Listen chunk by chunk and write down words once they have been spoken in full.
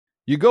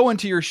You go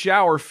into your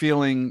shower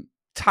feeling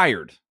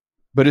tired,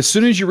 but as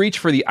soon as you reach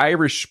for the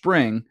Irish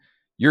Spring,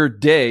 your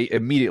day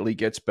immediately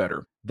gets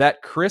better.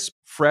 That crisp,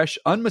 fresh,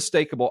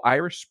 unmistakable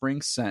Irish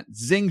Spring scent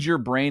zings your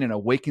brain and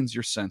awakens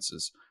your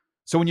senses.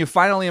 So when you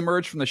finally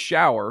emerge from the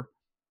shower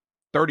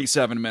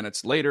 37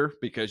 minutes later,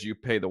 because you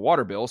pay the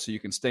water bill so you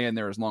can stay in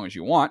there as long as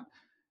you want,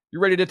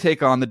 you're ready to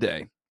take on the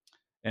day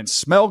and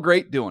smell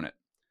great doing it.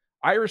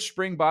 Irish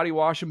Spring Body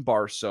Wash and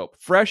Bar Soap.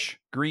 Fresh,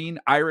 green,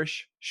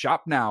 Irish.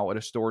 Shop now at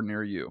a store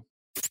near you.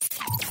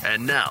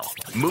 And now,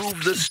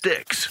 Move the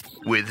Sticks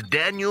with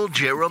Daniel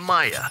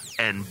Jeremiah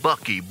and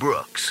Bucky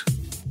Brooks.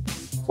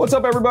 What's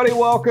up, everybody?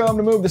 Welcome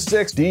to Move the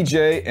Sticks.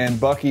 DJ and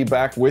Bucky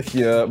back with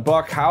you.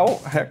 Buck,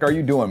 how heck are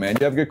you doing, man?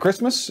 You have a good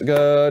Christmas?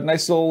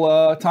 Nice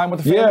little time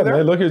with the family yeah, there?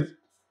 Man, look at,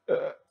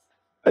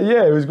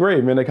 yeah, it was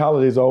great, man. Like,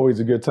 holidays are always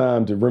a good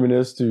time to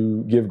reminisce,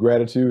 to give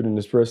gratitude and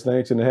express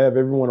thanks, and to have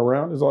everyone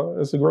around.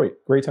 It's a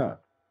great time.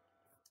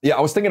 Yeah, I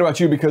was thinking about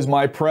you because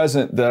my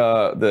present,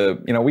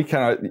 we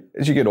kind of,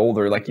 as you get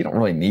older, like you don't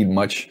really need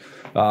much.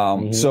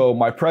 So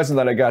my present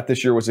that I got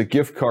this year was a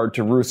gift card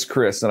to Ruth's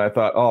Chris, and I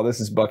thought, oh, this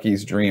is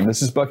Bucky's dream.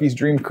 This is Bucky's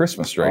dream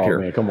Christmas right here.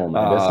 Man, come on,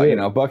 man. That's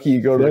it. Bucky,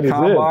 you go to the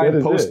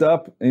combine, post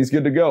up, and he's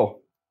good to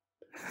go.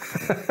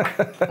 You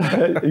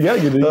gotta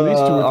get at least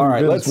 2 or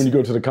 3 visits when you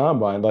go to the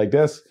combine. Like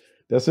that's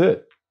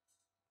it.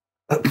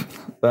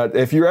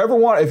 If you're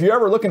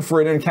ever looking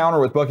for an encounter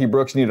with Bucky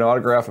Brooks, need an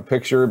autograph, a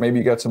picture, maybe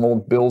you got some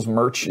old Bills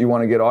merch you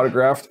want to get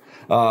autographed.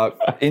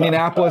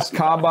 Indianapolis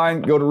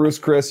Combine, go to Ruth's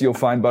Chris. You'll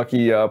find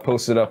Bucky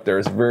posted up there.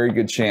 There's a very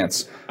good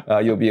chance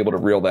you'll be able to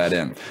reel that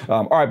in.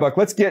 All right, Buck,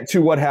 let's get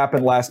to what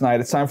happened last night.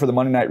 It's time for the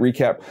Monday Night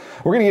Recap.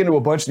 We're going to get into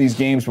a bunch of these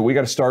games, but we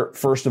got to start,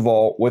 first of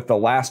all, with the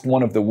last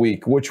one of the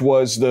week, which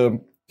was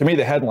to me,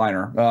 the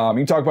headliner. You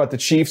can talk about the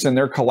Chiefs and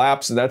their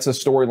collapse. That's a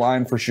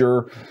storyline for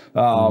sure.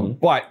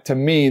 But to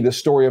me, the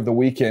story of the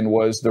weekend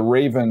was the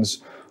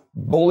Ravens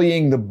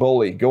bullying the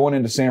bully, going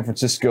into San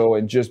Francisco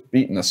and just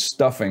beating the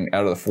stuffing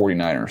out of the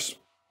 49ers.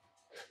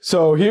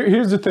 So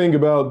here's the thing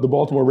about the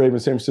Baltimore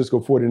Ravens San Francisco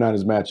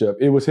 49ers matchup.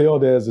 It was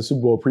hailed as a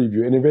Super Bowl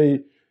preview, and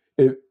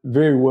it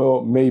very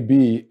well may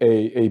be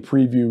a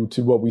preview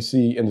to what we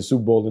see in the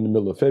Super Bowl in the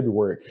middle of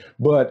February.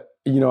 But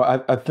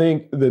I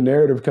think the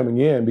narrative coming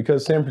in,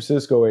 because San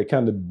Francisco had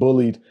kind of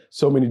bullied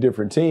so many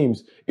different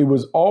teams, it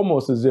was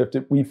almost as if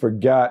we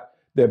forgot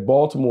that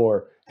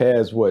Baltimore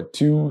has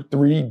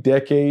 2-3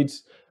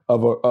 decades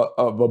of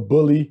a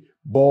bully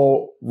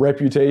ball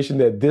reputation,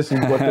 that this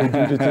is what they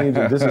do to teams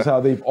and this is how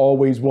they've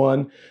always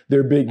won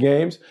their big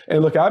games.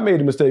 And look, I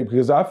made a mistake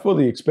because I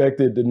fully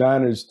expected the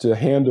Niners to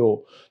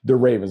handle the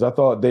Ravens. I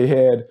thought they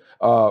had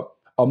a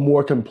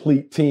more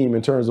complete team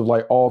in terms of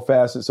like all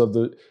facets of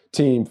the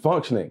team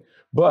functioning.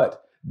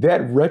 But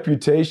that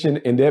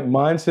reputation and that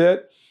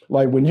mindset,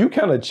 like when you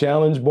kind of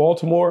challenge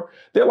Baltimore,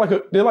 they're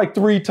like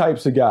 3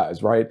 types of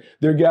guys, right?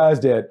 They're guys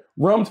that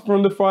run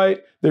from the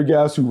fight, they're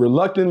guys who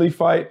reluctantly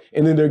fight,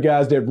 and then they're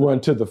guys that run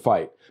to the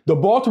fight. The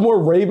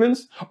Baltimore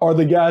Ravens are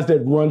the guys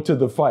that run to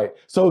the fight.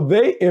 So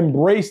they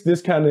embrace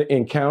this kind of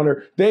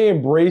encounter. They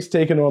embrace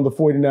taking on the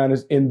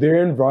 49ers in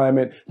their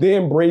environment. They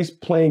embrace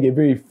playing a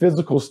very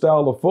physical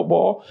style of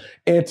football.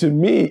 And to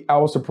me, I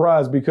was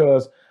surprised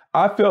because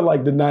I felt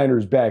like the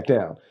Niners backed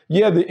down.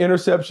 Yeah, the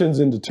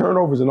interceptions and the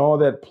turnovers and all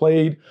that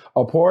played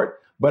a part,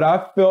 but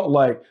I felt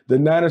like the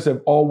Niners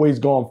have always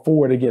gone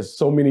forward against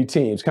so many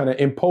teams, kind of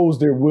imposed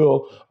their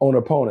will on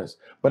opponents.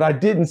 But I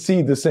didn't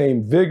see the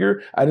same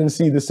vigor. I didn't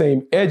see the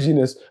same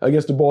edginess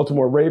against the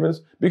Baltimore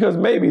Ravens because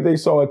maybe they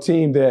saw a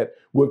team that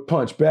would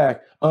punch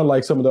back,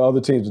 unlike some of the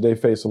other teams that they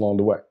faced along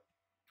the way.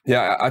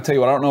 Yeah, I tell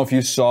you what, I don't know if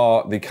you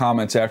saw the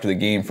comments after the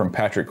game from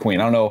Patrick Queen.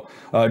 I don't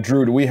know,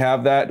 Drew, do we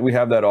have that? Do we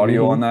have that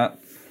audio on that?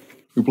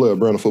 We play a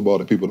brand of football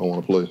that people don't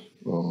want to play.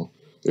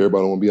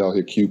 Everybody want to be out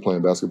here cute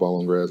playing basketball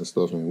on grass and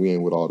stuff, and we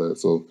ain't with all that.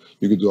 So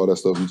you could do all that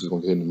stuff, you just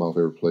going to get hit in the mouth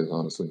every play,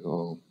 honestly.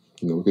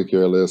 We could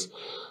care less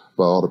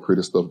about all the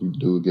pretty stuff we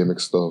do, gimmick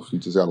stuff. You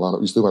just got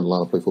you still got to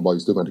line up, play football. You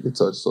still got to get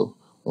touched. So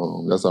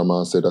that's our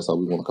mindset. That's how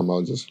we want to come out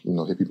and just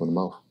hit people in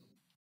the mouth.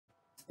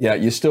 Yeah,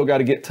 you still got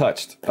to get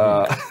touched.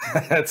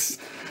 That's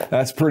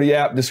pretty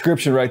apt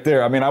description right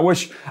there. I mean, I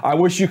wish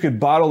you could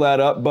bottle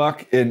that up,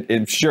 Buck,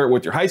 and share it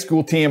with your high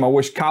school team. I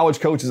wish college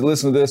coaches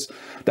listen to this.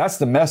 That's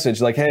the message.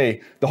 Like,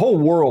 hey, the whole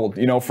world,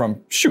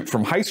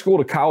 from high school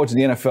to college to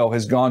the NFL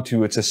has gone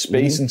to, it's a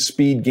space and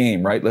speed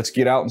game, right? Let's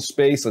get out in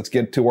space. Let's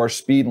get to our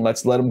speed and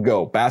let's let them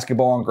go.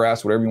 Basketball on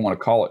grass, whatever you want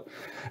to call it.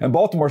 And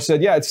Baltimore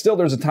said, yeah,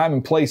 there's a time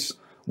and place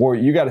where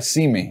you got to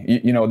see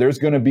me. There's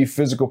going to be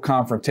physical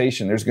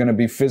confrontation. There's going to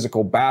be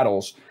physical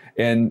battles.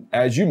 And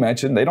as you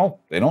mentioned, they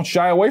don't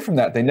shy away from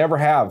that. They never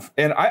have.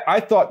 And I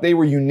thought they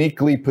were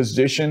uniquely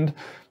positioned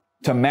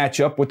to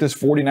match up with this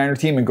 49er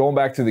team. And going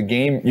back to the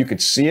game, you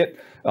could see it.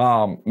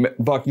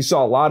 Buck, you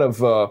saw a lot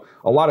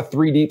of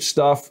 3 deep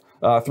stuff,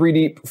 3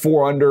 deep,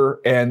 4 under,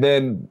 and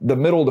then the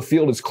middle of the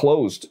field is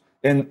closed.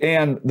 And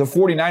the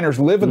 49ers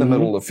live in the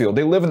middle of the field.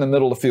 They live in the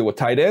middle of the field with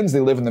tight ends. They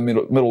live in the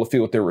middle of the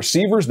field with their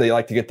receivers. They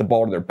like to get the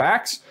ball to their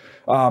backs.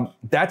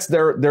 That's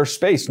their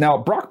space. Now,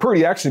 Brock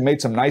Purdy actually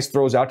made some nice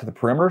throws out to the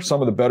perimeter.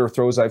 Some of the better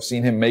throws I've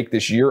seen him make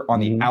this year on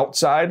the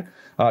outside,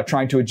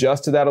 trying to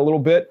adjust to that a little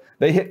bit.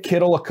 They hit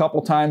Kittle a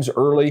couple times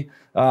early.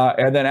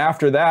 And then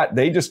after that,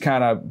 they just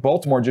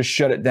Baltimore just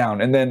shut it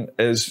down. And then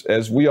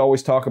as we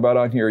always talk about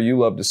on here, you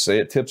love to say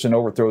it, tips and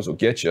overthrows will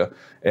get you.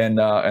 And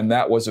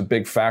that was a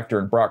big factor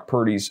in Brock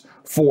Purdy's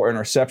 4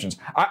 interceptions.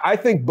 I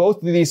think both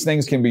of these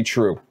things can be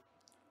true.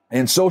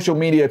 In social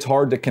media, it's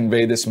hard to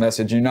convey this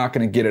message. You're not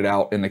going to get it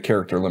out in the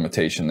character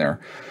limitation there.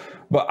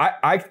 But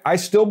I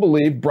still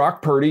believe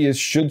Brock Purdy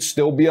should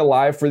still be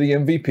alive for the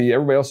MVP.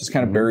 Everybody else has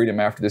kind of buried him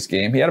after this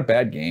game. He had a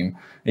bad game.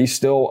 He's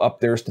still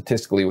up there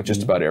statistically with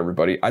just about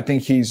everybody. I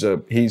think he's a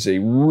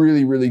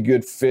really, really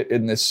good fit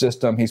in this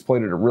system. He's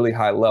played at a really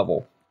high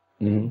level.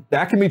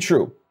 That can be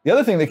true. The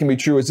other thing that can be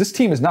true is this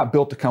team is not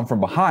built to come from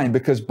behind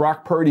because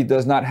Brock Purdy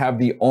does not have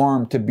the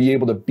arm to be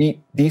able to beat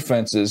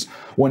defenses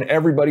when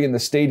everybody in the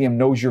stadium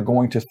knows you're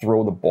going to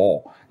throw the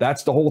ball.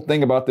 That's the whole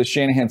thing about this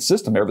Shanahan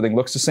system. Everything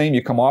looks the same.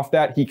 You come off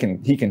that, he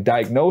can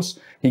diagnose,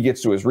 he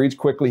gets to his reads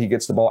quickly, he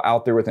gets the ball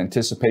out there with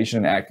anticipation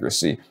and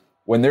accuracy.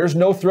 When there's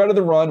no threat of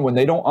the run, when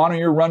they don't honor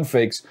your run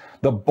fakes,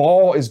 the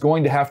ball is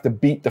going to have to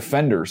beat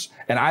defenders.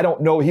 And I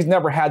don't know, he's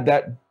never had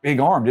that big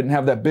arm, didn't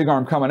have that big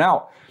arm coming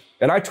out.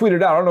 And I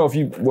tweeted out, I don't know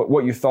if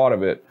what you thought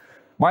of it.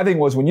 My thing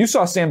was when you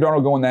saw Sam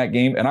Darnold go in that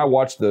game, and I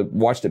watched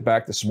it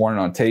back this morning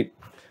on tape,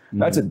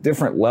 that's a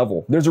different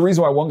level. There's a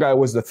reason why one guy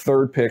was the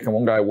 3rd pick and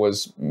one guy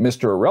was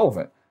Mr.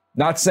 Irrelevant.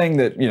 Not saying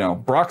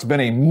that, Brock's been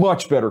a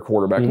much better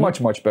quarterback,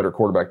 much better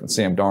quarterback than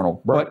Sam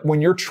Darnold. Right. But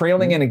when you're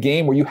trailing in a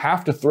game where you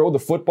have to throw the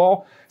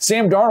football,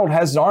 Sam Darnold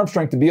has the arm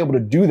strength to be able to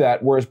do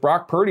that, whereas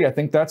Brock Purdy, I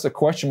think that's a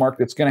question mark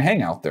that's going to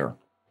hang out there.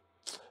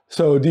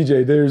 So,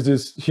 DJ, there's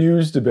this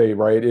huge debate,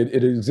 right?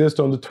 It exists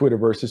on the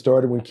Twitterverse. It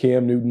started when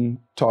Cam Newton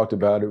talked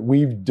about it.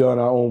 We've done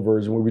our own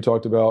version where we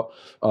talked about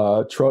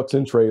trucks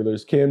and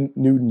trailers. Cam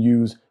Newton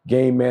used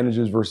game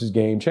managers versus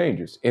game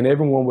changers, and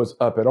everyone was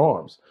up at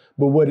arms.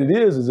 But what it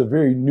is a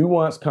very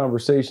nuanced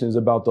conversation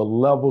about the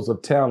levels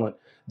of talent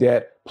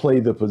that play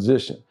the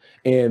position.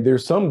 And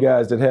there's some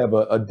guys that have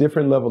a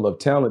different level of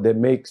talent that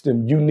makes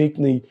them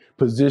uniquely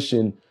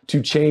positioned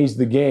to change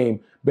the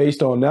game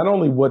based on not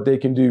only what they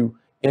can do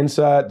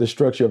inside the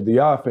structure of the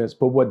offense,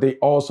 but what they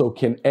also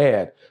can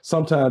add.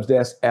 Sometimes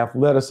that's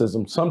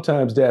athleticism.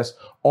 Sometimes that's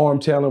arm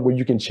talent where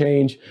you can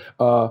change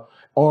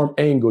arm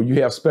angle. You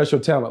have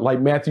special talent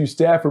like Matthew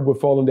Stafford would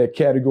fall in that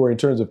category in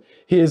terms of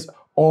his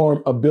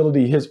arm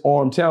ability, his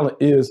arm talent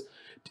is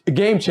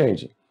game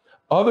changing.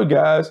 Other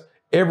guys,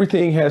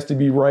 everything has to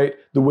be right.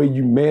 The way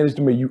you manage,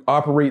 the way you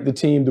operate the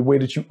team, the way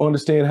that you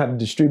understand how to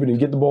distribute and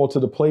get the ball to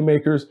the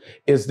playmakers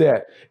is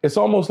that. It's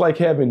almost like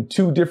having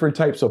 2 different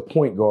types of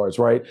point guards,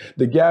 right?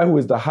 The guy who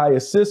is the high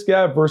assist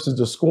guy versus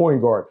the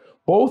scoring guard.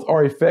 Both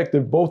are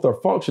effective, both are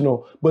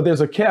functional, but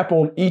there's a cap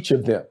on each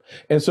of them.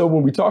 And so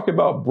when we talk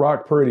about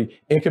Brock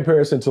Purdy in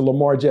comparison to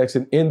Lamar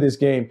Jackson in this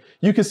game,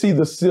 you can see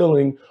the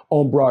ceiling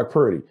on Brock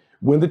Purdy.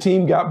 When the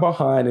team got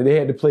behind and they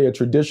had to play a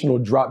traditional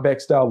drop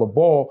back style of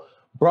ball,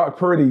 Brock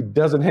Purdy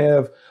doesn't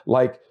have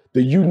like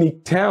the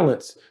unique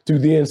talents to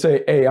then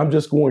say, hey, I'm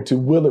just going to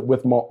will it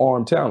with my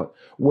arm talent.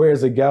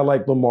 Whereas a guy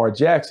like Lamar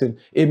Jackson,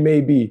 it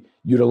may be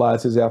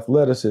utilize his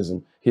athleticism,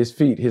 his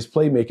feet, his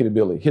playmaking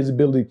ability, his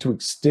ability to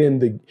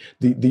extend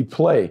the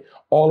play,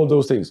 all of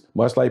those things,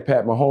 much like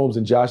Pat Mahomes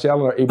and Josh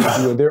Allen are able to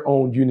do in their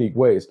own unique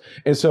ways.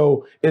 And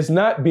so it's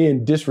not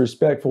being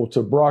disrespectful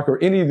to Brock or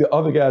any of the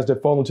other guys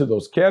that fall into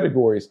those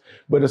categories,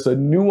 but it's a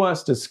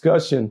nuanced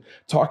discussion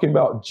talking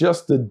about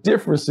just the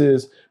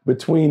differences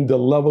between the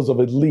levels of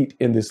elite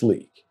in this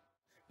league.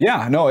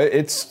 Yeah, no, I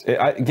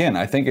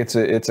think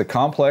it's a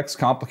complex,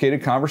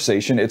 complicated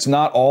conversation. It's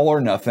not all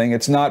or nothing.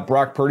 It's not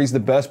Brock Purdy's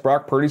the best,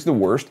 Brock Purdy's the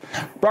worst.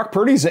 Brock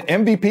Purdy's an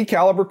MVP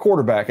caliber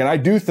quarterback, and I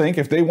do think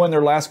if they win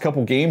their last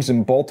couple games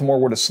and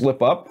Baltimore were to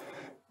slip up,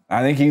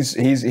 I think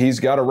he's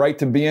got a right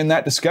to be in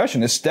that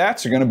discussion. His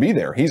stats are going to be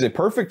there. He's a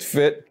perfect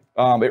fit.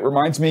 It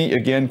reminds me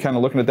again, kind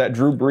of looking at that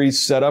Drew Brees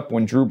setup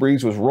when Drew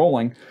Brees was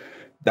rolling.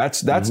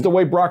 That's the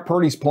way Brock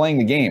Purdy's playing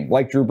the game,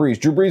 like Drew Brees.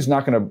 Drew Brees is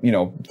not going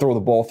to throw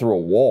the ball through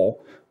a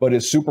wall. But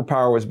his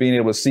superpower was being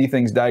able to see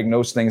things,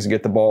 diagnose things, and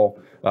get the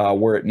ball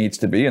where it needs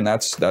to be, and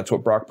that's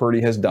what Brock Purdy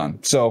has done.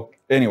 So,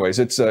 anyways,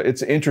 it's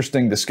an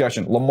interesting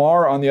discussion.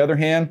 Lamar, on the other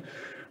hand,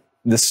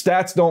 the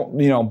stats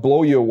don't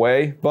blow you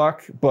away,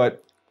 Buck,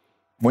 but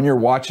when you're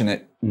watching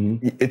it,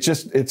 it's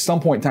just at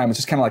some point in time, it's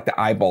just kind of like the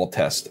eyeball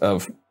test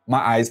of my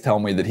eyes tell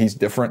me that he's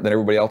different than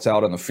everybody else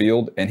out on the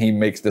field, and he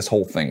makes this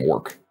whole thing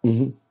work.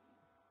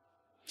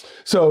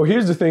 So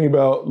here's the thing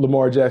about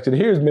Lamar Jackson.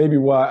 Here's maybe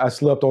why I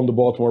slept on the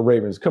Baltimore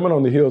Ravens. Coming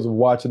on the heels of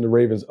watching the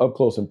Ravens up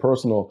close and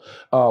personal,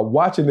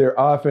 watching their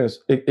offense,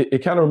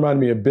 it kind of reminded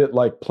me a bit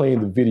like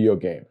playing the video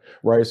game,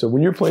 right? So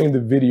when you're playing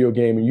the video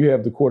game and you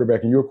have the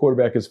quarterback and your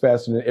quarterback is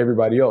faster than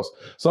everybody else,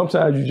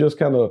 sometimes you just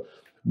kind of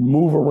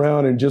move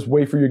around and just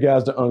wait for your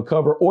guys to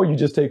uncover, or you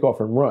just take off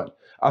and run.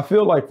 I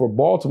feel like for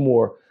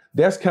Baltimore,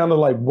 that's kind of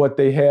like what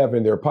they have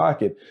in their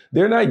pocket.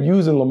 They're not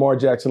using Lamar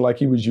Jackson like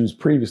he was used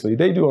previously.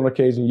 They do on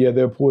occasion,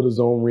 they'll pull the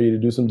zone read to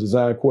do some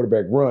design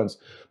quarterback runs.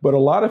 But a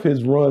lot of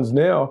his runs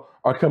now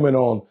are coming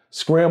on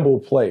scramble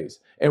plays.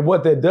 And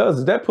what that does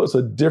is that puts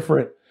a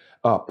different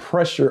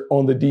pressure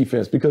on the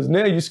defense, because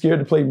now you're scared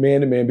to play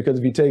man-to-man, because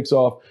if he takes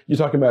off, you're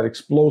talking about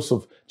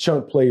explosive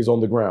chunk plays on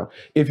the ground.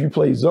 If you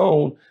play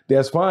zone,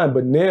 that's fine.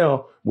 But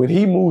now when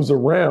he moves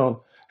around,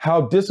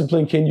 how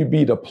disciplined can you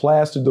be to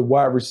plaster the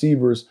wide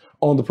receivers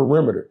on the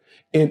perimeter?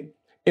 And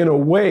in a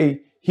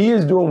way, he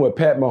is doing what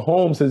Pat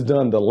Mahomes has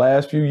done the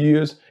last few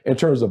years in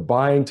terms of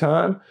buying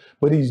time,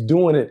 but he's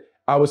doing it,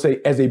 I would say,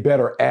 as a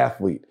better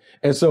athlete.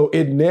 And so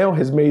it now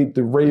has made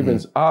the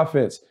Ravens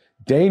offense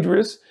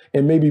dangerous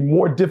and maybe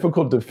more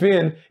difficult to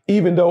defend,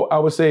 even though I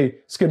would say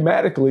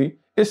schematically,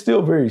 it's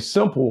still very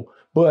simple.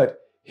 But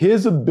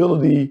his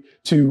ability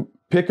to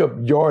pick up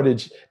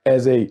yardage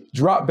as a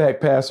drop back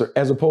passer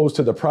as opposed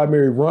to the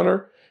primary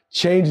runner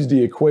changes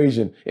the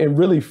equation and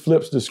really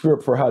flips the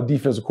script for how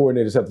defensive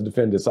coordinators have to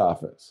defend this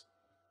offense.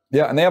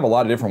 Yeah, and they have a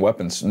lot of different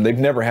weapons, and they've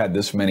never had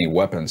this many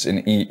weapons.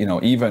 And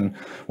even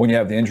when you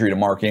have the injury to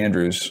Mark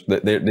Andrews,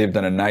 they've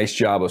done a nice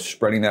job of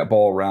spreading that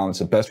ball around. It's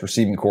the best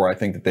receiving core I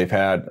think that they've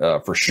had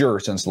for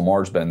sure since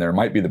Lamar's been there. It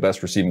might be the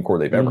best receiving core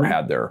they've ever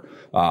had there.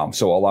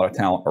 So a lot of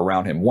talent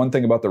around him. One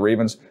thing about the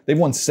Ravens, they've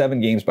won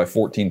 7 games by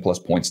 14 plus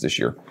points this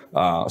year.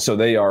 So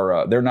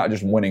they're not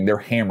just winning; they're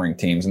hammering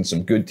teams, and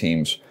some good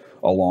teams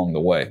along the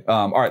way.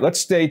 All right, let's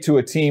stay to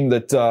a team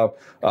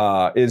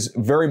that is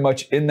very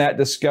much in that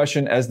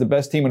discussion as the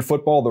best team in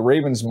football. The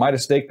Ravens might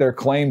have staked their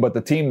claim, but the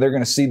team they're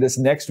going to see this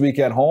next week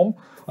at home,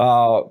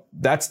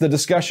 that's the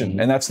discussion,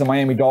 and that's the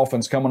Miami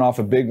Dolphins coming off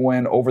a big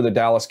win over the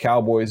Dallas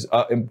Cowboys.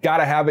 Got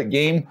to have it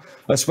game,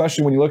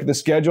 especially when you look at the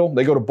schedule.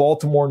 They go to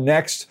Baltimore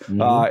next,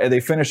 and they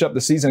finish up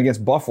the season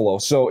against Buffalo.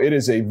 So it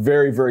is a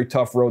very, very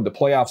tough road. The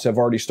playoffs have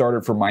already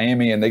started for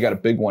Miami, and they got a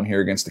big one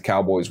here against the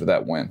Cowboys with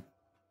that win.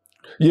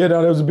 Yeah,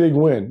 no, that was a big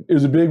win. It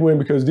was a big win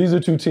because these are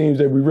two teams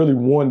that we really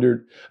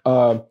wondered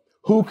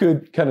who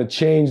could kind of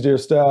change their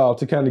style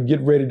to kind of get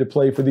ready to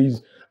play for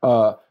these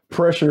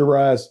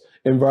pressurized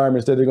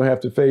environments that they're going to have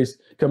to face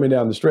coming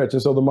down the stretch.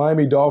 And so the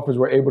Miami Dolphins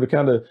were able to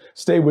kind of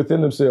stay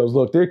within themselves.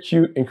 Look, they're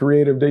cute and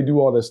creative. They do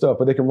all that stuff,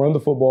 but they can run the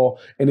football.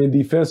 And then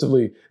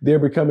defensively, they're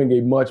becoming a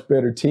much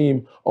better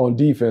team on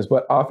defense.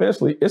 But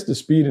offensively, it's the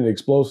speed and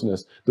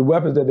explosiveness, the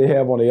weapons that they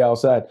have on the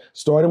outside,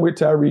 starting with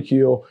Tyreek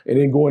Hill and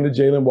then going to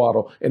Jalen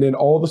Waddle, and then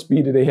all the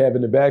speed that they have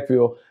in the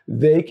backfield.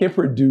 They can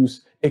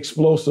produce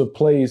explosive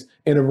plays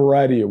in a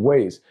variety of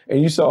ways.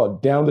 And you saw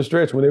down the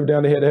stretch when they were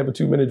down, they had to have a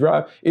 2-minute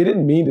drive. It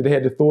didn't mean that they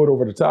had to throw it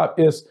over the top.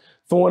 It's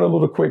throwing a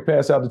little quick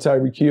pass out to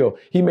Tyreek Hill.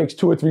 He makes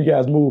 2 or 3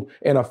 guys move,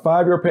 and a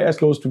 5-yard pass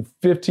goes to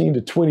 15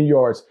 to 20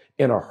 yards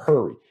in a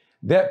hurry.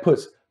 That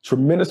puts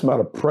tremendous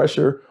amount of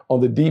pressure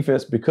on the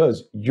defense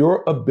because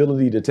your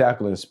ability to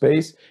tackle in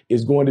space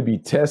is going to be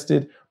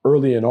tested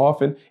early and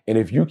often. And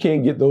if you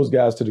can't get those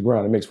guys to the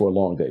ground, it makes for a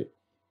long day.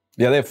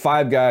 Yeah, they have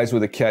 5 guys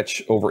with a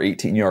catch over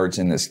 18 yards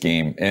in this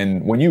game.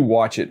 And when you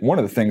watch it, one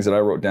of the things that I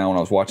wrote down when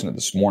I was watching it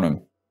this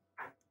morning,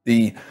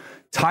 the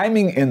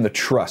timing and the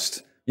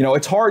trust. You know,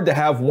 it's hard to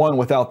have one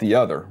without the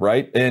other,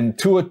 right? And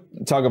Tua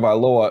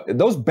Tagovailoa,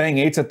 those bang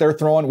eights that they're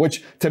throwing,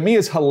 which to me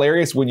is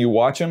hilarious when you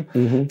watch them.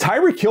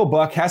 Tyreek Hill,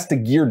 Buck, has to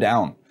gear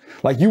down.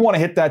 Like, you want to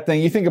hit that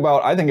thing. I think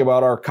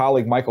about our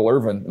colleague Michael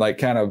Irvin, like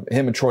kind of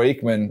him and Troy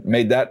Aikman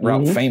made that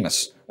route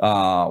famous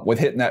with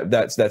hitting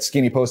that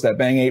skinny post, that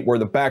bang eight where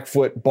the back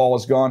foot ball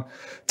is gone.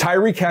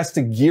 Tyreek has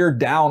to gear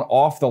down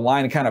off the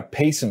line and kind of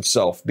pace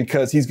himself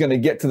because he's going to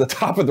get to the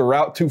top of the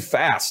route too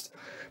fast.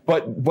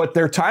 But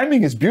their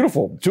timing is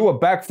beautiful. To a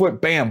back foot,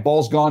 bam,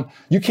 ball's gone.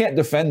 You can't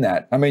defend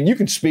that. I mean, you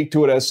can speak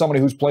to it as somebody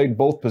who's played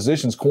both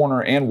positions,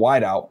 corner and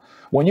wide out.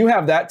 When you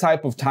have that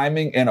type of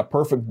timing and a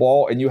perfect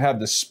ball and you have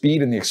the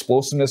speed and the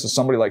explosiveness of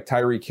somebody like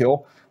Tyreek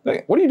Hill,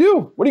 what do you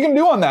do? What are you going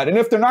to do on that? And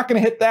if they're not going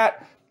to hit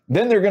that,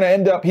 then they're going to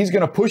end up, he's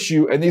going to push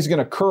you and he's going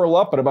to curl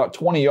up at about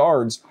 20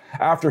 yards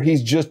after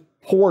he's just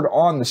poured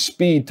on the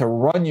speed to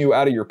run you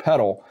out of your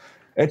pedal.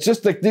 It's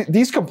just like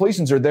these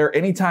completions are there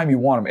anytime you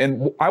want them.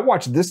 And I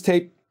watched this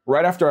tape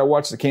right after I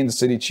watched the Kansas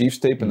City Chiefs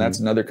tape, and that's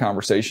another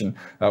conversation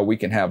we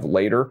can have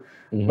later.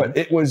 But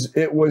it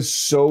was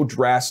so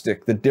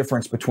drastic, the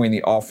difference between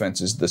the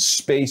offenses, the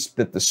space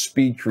that the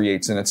speed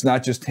creates. And it's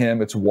not just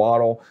him, it's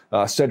Waddle.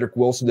 Cedric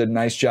Wilson did a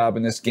nice job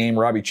in this game.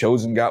 Robbie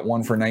Chosen got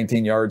one for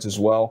 19 yards as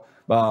well.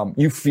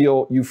 You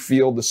feel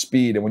the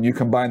speed. And when you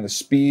combine the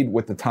speed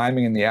with the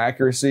timing and the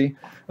accuracy,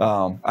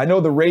 I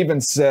know the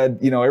Ravens said,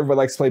 everybody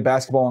likes to play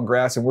basketball on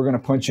grass and we're going to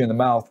punch you in the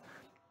mouth.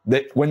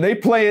 When they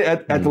play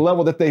at the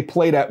level that they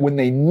played at when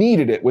they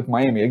needed it with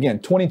Miami, again,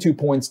 22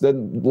 points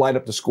doesn't light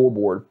up the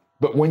scoreboard.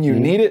 But when you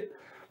need it,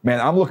 man,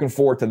 I'm looking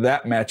forward to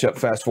that matchup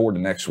fast forward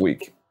to next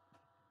week.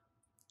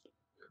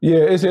 Yeah,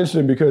 it's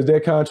interesting because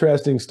that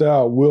contrasting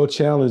style will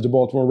challenge the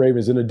Baltimore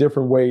Ravens in a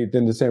different way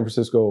than the San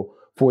Francisco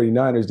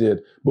 49ers did.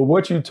 But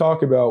what you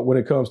talk about when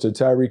it comes to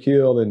Tyreek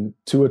Hill and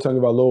Tua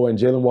Tagovailoa and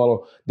Jalen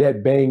Waddle,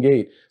 that bang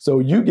eight. So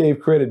you gave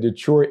credit to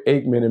Troy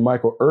Aikman and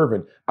Michael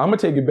Irvin. I'm going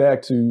to take it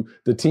back to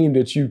the team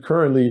that you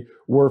currently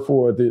work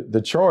for,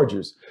 the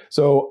Chargers.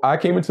 So I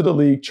came into the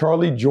league,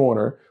 Charlie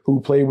Joyner, who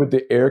played with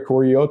the Air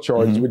Coryell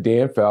Chargers with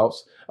Dan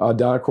Fouts.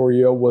 Don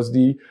Coryell was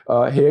the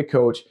head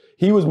coach.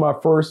 He was my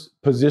first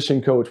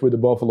position coach with the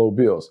Buffalo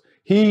Bills.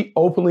 He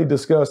openly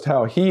discussed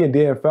how he and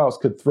Dan Fouts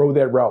could throw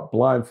that route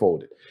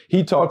blindfolded.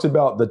 He talks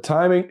about the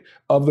timing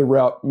of the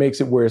route makes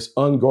it where it's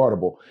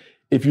unguardable.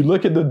 If you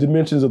look at the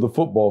dimensions of the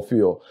football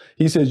field,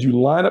 he says you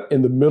line up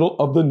in the middle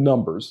of the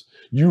numbers,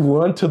 you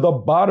run to the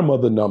bottom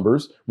of the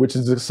numbers, which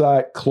is the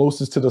side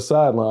closest to the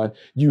sideline.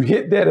 You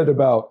hit that at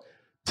about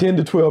 10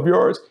 to 12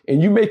 yards,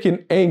 and you make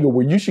an angle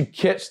where you should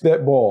catch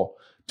that ball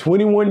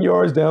 21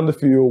 yards down the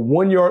field,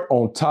 1 yard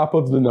on top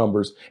of the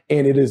numbers,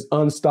 and it is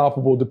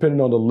unstoppable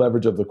depending on the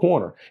leverage of the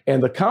corner.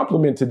 And the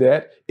complement to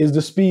that is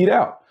the speed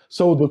out.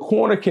 So the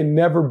corner can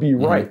never be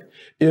right.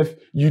 If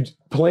you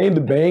playing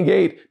the bang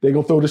eight, they're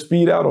going to throw the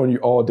speed out on you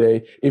all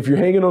day. If you're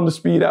hanging on the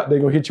speed out, they're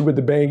going to hit you with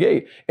the bang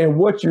eight. And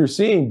what you're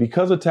seeing,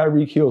 because of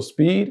Tyreek Hill's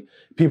speed,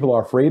 people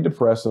are afraid to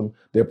press him.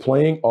 They're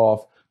playing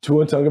off.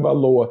 Tua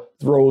Tagovailoa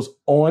throws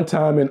on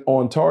time and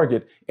on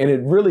target, and it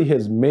really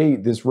has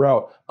made this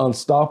route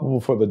unstoppable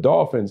for the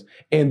Dolphins.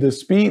 And the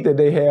speed that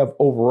they have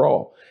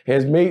overall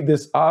has made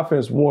this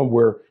offense one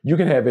where you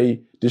can have a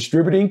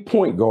distributing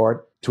point guard,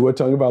 Tua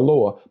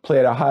Tagovailoa, play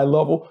at a high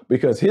level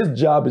because his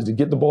job is to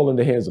get the ball in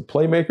the hands of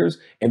playmakers,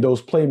 and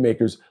those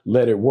playmakers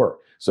let it work.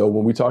 So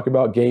when we talk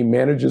about game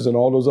managers and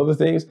all those other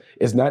things,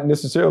 it's not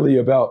necessarily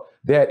about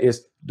that. It's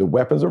the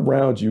weapons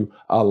around you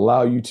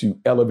allow you to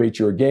elevate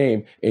your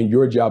game, and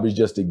your job is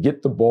just to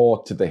get the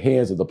ball to the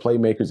hands of the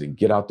playmakers and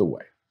get out the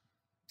way.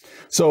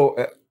 So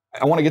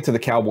I want to get to the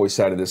Cowboys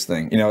side of this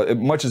thing. You know,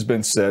 much has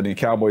been said. The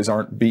Cowboys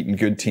aren't beating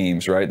good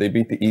teams, right? They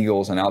beat the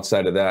Eagles, and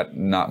outside of that,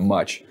 not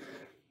much.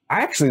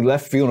 I actually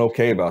left feeling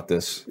okay about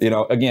this. You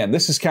know, again,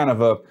 this is kind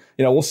of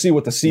we'll see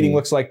what the seeding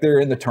looks like. They're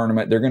in the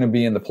tournament. They're going to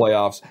be in the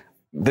playoffs.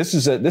 This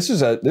is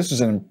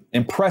an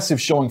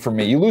impressive showing for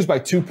me. You lose by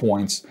 2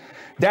 points.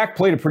 Dak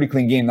played a pretty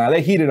clean game. Now,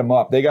 they heated him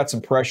up. They got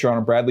some pressure on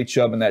him. Bradley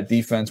Chubb and that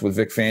defense with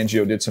Vic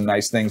Fangio did some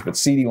nice things. But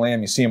CeeDee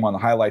Lamb, you see him on the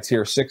highlights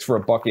here, 6 for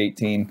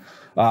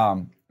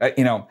 $118.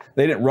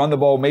 They didn't run the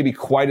ball maybe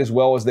quite as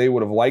well as they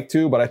would have liked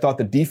to, but I thought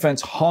the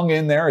defense hung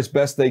in there as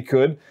best they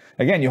could.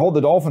 Again, you hold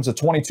the Dolphins to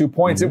 22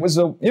 points. It was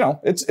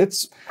it's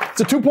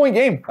a 2-point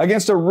game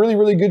against a really,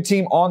 really good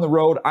team on the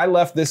road. I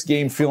left this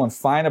game feeling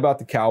fine about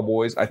the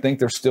Cowboys. I think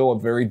they're still a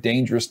very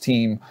dangerous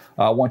team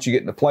once you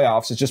get in the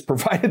playoffs. It's just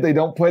provided they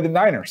don't play the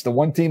Niners, the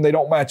one team they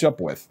don't match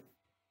up with.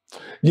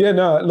 Yeah,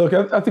 no, look,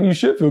 I think you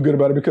should feel good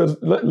about it because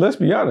let's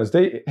be honest,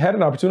 they had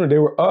an opportunity. They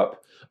were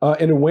up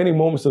in the waning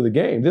moments of the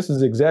game. This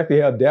is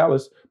exactly how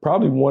Dallas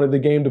probably wanted the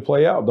game to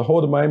play out. To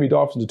hold the Miami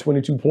Dolphins to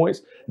 22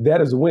 points,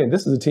 that is a win.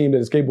 This is a team that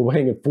is capable of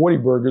hanging 40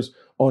 burgers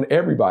on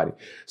everybody.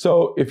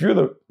 So if you're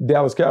the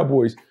Dallas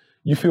Cowboys,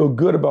 you feel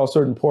good about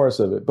certain parts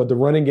of it, but the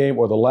running game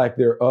or the lack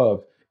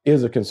thereof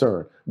is a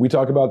concern. We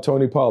talk about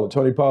Tony Pollard.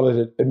 Tony Pollard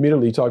had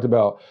immediately talked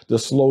about the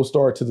slow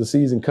start to the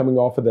season coming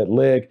off of that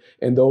leg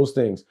and those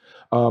things.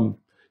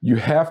 You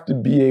have to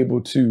be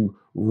able to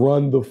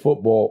run the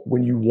football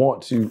when you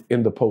want to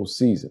in the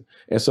postseason.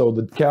 And so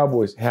the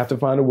Cowboys have to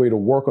find a way to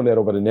work on that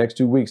over the next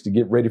 2 weeks to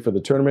get ready for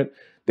the tournament.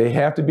 They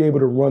have to be able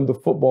to run the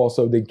football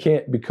so they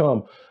don't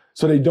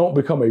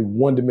become a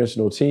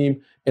one-dimensional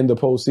team in the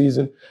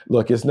postseason.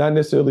 Look, it's not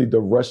necessarily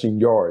the rushing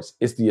yards,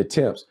 it's the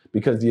attempts,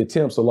 because the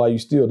attempts allow you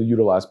still to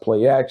utilize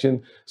play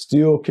action,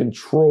 still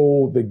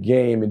control the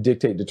game and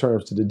dictate the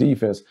terms to the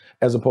defense,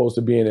 as opposed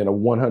to being in a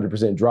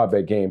 100% drop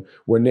back game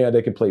where now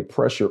they can play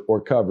pressure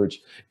or coverage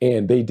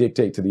and they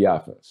dictate to the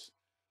offense.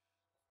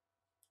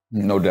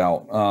 No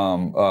doubt.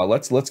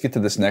 Let's get to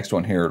this next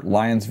one here.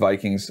 Lions,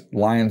 Vikings.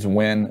 Lions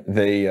win.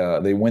 They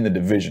win the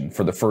division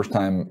for the first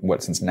time,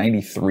 since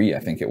 93, I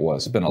think it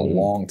was. It's been a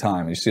long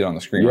time. You see it on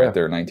the screen right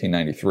there,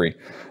 1993.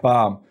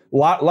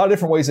 Lot of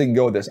different ways they can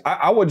go with this.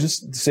 I would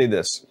just say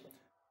this.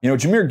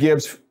 Jahmyr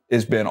Gibbs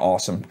has been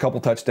awesome. A couple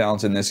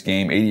touchdowns in this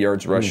game, 80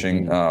 yards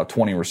rushing,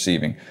 20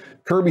 receiving.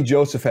 Kirby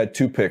Joseph had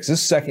 2 picks.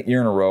 This is second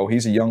year in a row.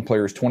 He's a young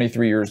player. He's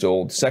 23 years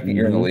old. Second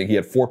year in the league. He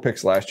had 4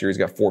 picks last year. He's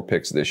got 4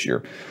 picks this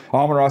year.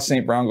 Amon-Ra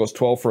St. Brown goes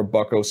 12 for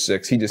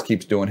 $106. He just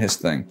keeps doing his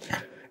thing.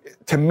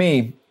 To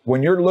me,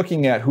 when you're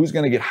looking at who's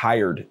going to get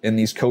hired in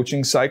these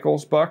coaching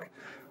cycles, Buck,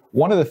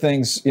 one of the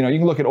things, you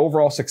can look at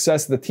overall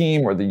success of the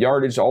team or the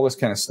yardage, all this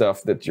kind of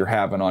stuff that you're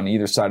having on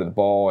either side of the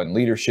ball and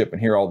leadership and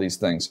hear all these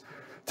things.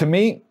 To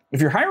me, if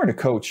you're hiring a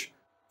coach,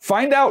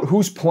 find out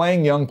who's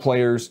playing young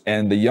players,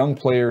 and the young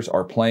players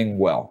are playing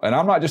well. And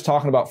I'm not just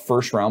talking about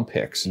first-round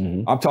picks.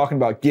 I'm talking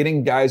about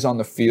getting guys on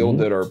the field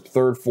that are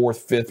 3rd,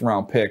 4th,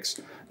 5th-round picks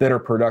that are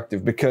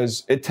productive,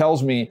 because it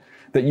tells me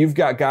that you've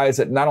got guys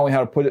that not only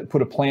how to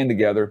put a plan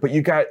together, but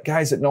you got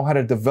guys that know how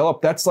to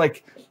develop. That's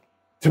like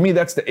to me,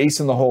 that's the ace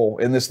in the hole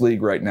in this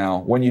league right now.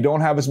 When you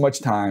don't have as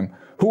much time,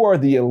 who are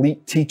the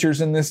elite teachers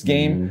in this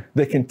game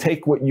that can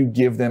take what you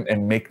give them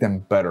and make them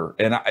better?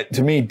 And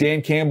to me,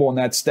 Dan Campbell and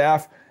that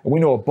staff, and we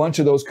know a bunch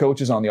of those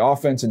coaches on the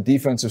offense and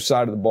defensive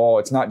side of the ball.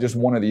 It's not just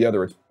one or the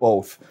other, it's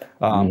both.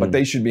 But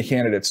they should be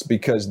candidates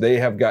because they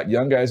have got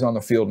young guys on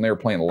the field and they're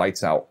playing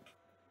lights out.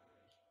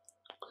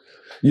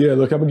 Yeah,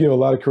 look, I'm going to give a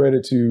lot of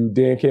credit to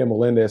Dan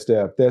Campbell and that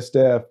staff. That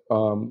staff,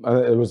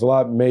 it was a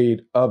lot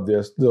made of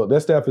this.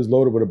 That staff is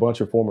loaded with a bunch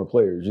of former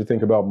players. You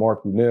think about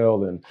Mark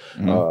Brunell and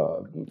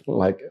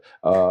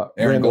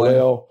Aaron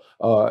Randall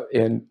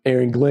and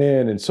Aaron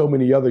Glenn and so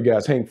many other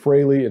guys, Hank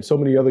Fraley and so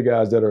many other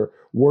guys that are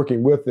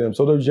working with them.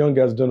 So those young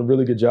guys have done a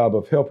really good job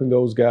of helping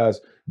those guys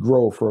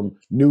grow from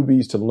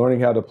newbies to learning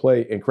how to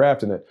play and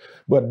crafting it.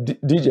 But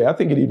DJ, I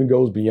think it even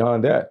goes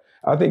beyond that.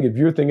 I think if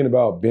you're thinking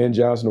about Ben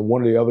Johnson or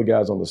one of the other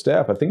guys on the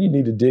staff, I think you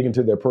need to dig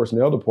into their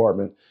personnel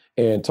department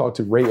and talk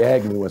to Ray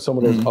Agnew and some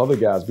of those other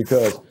guys,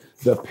 because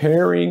the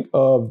pairing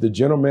of the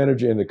general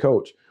manager and the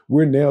coach,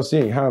 we're now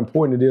seeing how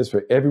important it is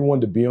for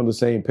everyone to be on the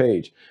same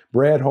page.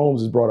 Brad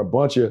Holmes has brought a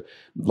bunch of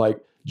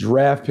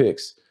draft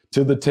picks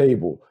to the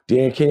table.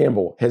 Dan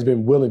Campbell has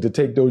been willing to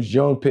take those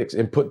young picks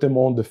and put them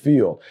on the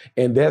field.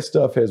 And that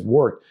stuff has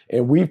worked.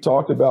 And we've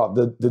talked about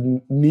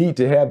the need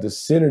to have the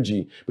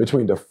synergy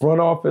between the front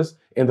office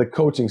and the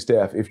coaching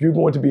staff. If you're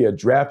going to be a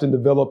draft and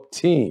develop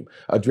team,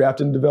 a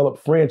draft and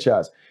develop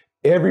franchise,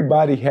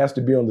 everybody has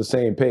to be on the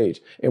same page.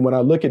 And when I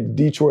look at the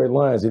Detroit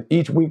Lions, and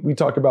each week we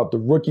talk about the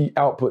rookie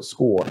output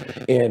score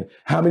and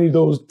how many of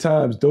those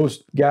times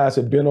those guys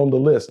have been on the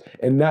list,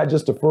 and not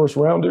just the first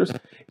rounders,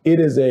 it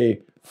is a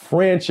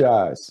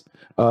franchise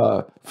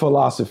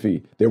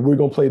philosophy that we're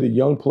going to play the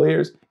young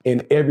players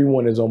and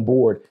everyone is on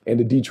board, and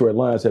the Detroit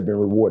Lions have been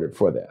rewarded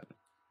for that.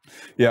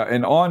 Yeah,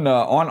 and on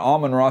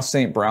Amon-Ra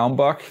St. Brown,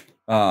 Buck,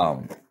 I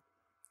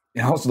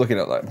was looking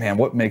at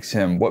what makes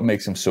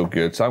him so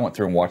good. So I went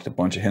through and watched a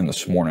bunch of him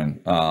this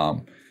morning.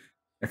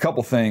 A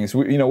couple things.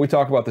 We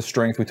talk about the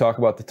strength, we talk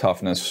about the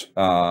toughness.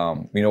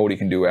 We know what he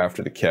can do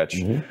after the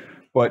catch.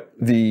 But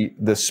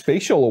the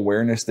spatial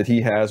awareness that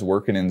he has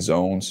working in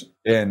zones,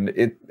 and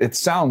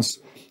it's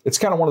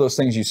kind of one of those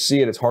things you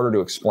see it, it's harder to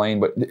explain.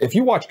 But if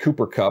you watch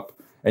Cooper Kupp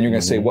and you're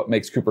going to say what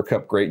makes Cooper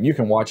Kupp great, you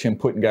can watch him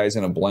putting guys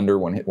in a blender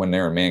when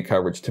they're in man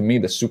coverage. To me,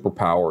 the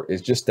superpower is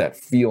just that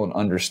feel and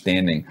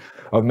understanding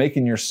of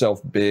making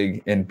yourself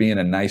big and being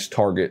a nice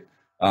target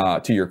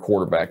to your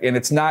quarterback. And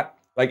it's not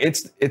like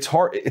it's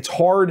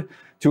hard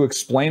to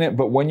explain it,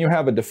 but when you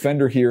have a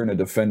defender here and a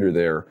defender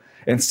there,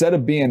 instead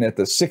of being at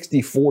the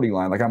 60-40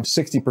 line, like I'm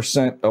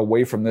 60%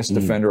 away from this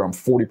defender, I'm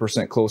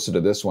 40% closer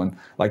to this one,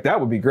 like that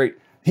would be great.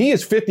 He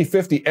is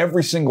 50-50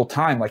 every single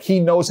time. Like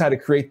he knows how to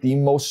create the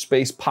most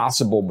space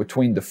possible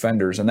between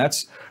defenders. And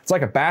it's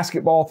like a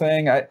basketball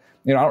thing. I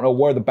don't know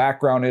where the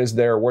background is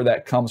there, where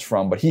that comes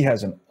from, but he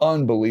has an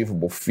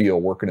unbelievable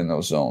feel working in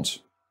those zones.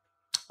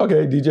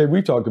 Okay, DJ,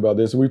 we've talked about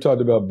this, and we've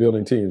talked about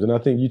building teams. And I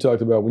think you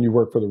talked about when you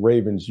worked for the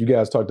Ravens, you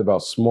guys talked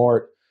about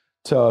smart,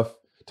 tough,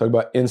 talk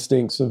about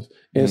instincts and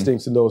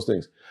those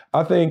things.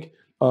 I think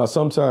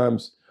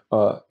sometimes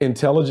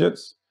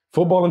intelligence,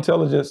 football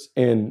intelligence,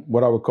 and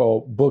what I would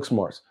call book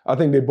smarts, I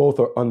think they both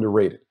are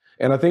underrated.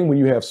 And I think when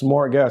you have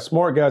smart guys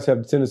have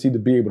the tendency to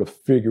be able to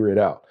figure it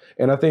out.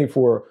 And I think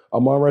for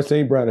Amon-Ra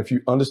St. Brown, if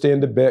you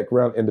understand the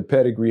background and the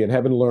pedigree and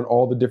having to learn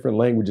all the different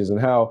languages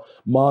and how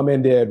mom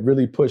and dad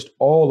really pushed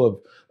all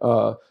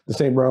of the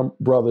St. Brown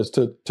brothers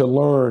to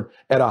learn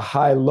at a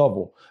high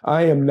level,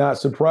 I am not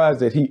surprised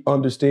that he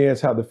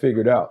understands how to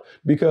figure it out,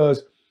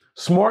 because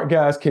smart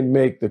guys can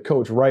make the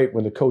coach right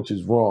when the coach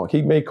is wrong.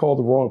 He may call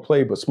the wrong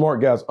play, but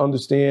smart guys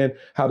understand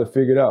how to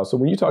figure it out. So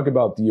when you talk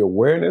about the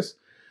awareness,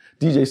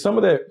 DJ, some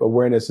of that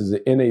awareness is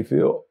an innate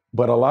feel,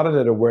 but a lot of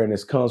that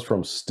awareness comes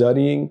from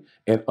studying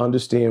and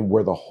understand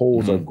where the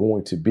holes are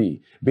going to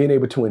be, being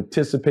able to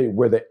anticipate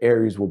where the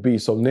areas will be.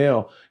 So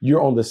now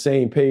you're on the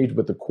same page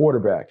with the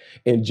quarterback,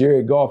 and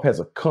Jared Goff has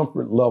a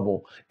comfort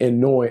level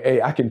in knowing,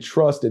 hey, I can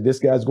trust that this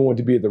guy's going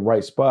to be at the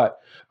right spot.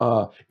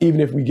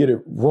 Even if we get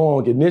it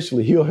wrong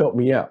initially, he'll help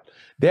me out.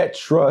 That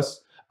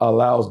trust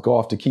allows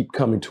Goff to keep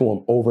coming to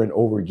him over and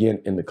over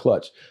again in the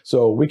clutch.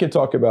 So we can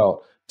talk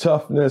about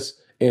toughness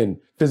and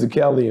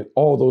physicality and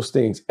all those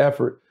things,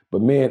 effort.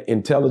 But man,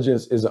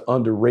 intelligence is an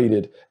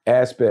underrated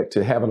aspect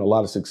to having a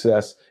lot of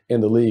success in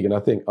the league. And I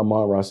think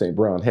Amon-Ra St.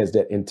 Brown has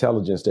that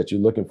intelligence that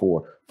you're looking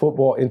for,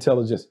 football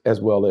intelligence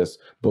as well as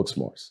book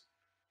smarts.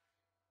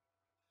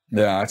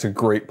 Yeah, that's a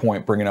great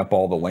point, bringing up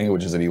all the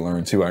languages that he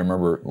learned too. I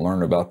remember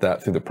learning about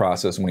that through the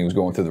process when he was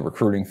going through the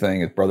recruiting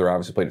thing. His brother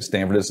obviously played at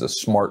Stanford. This is a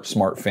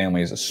smart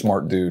family. He's a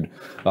smart dude,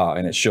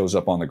 and it shows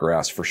up on the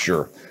grass for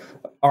sure.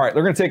 All right,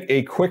 we're going to take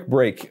a quick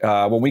break.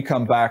 When we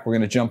come back, we're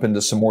going to jump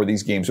into some more of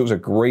these games. It was a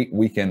great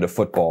weekend of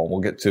football. We'll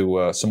get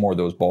to some more of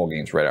those ball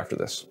games right after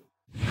this.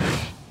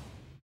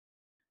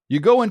 You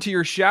go into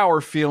your shower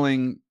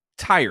feeling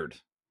tired,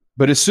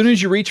 but as soon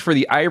as you reach for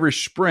the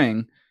Irish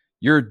Spring,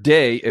 your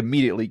day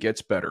immediately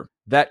gets better.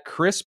 That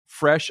crisp,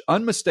 fresh,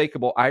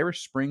 unmistakable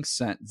Irish Spring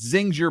scent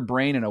zings your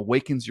brain and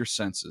awakens your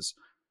senses.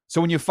 So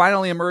when you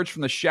finally emerge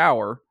from the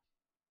shower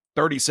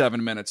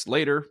 37 minutes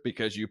later,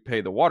 because you pay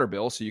the water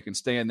bill so you can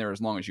stay in there as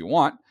long as you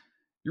want,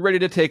 you're ready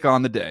to take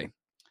on the day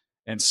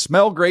and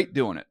smell great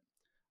doing it.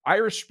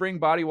 Irish Spring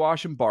Body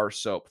Wash and Bar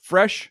Soap.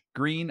 Fresh,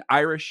 green,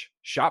 Irish.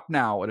 Shop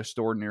now at a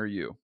store near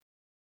you.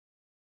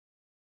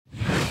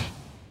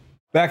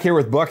 Back here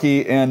with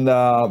Bucky, and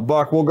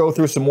Buck, we'll go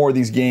through some more of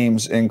these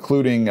games,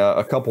 including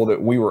a couple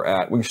that we were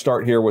at. We can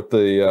start here with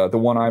the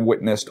one I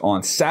witnessed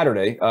on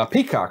Saturday.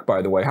 Peacock,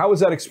 by the way, how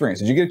was that experience?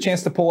 Did you get a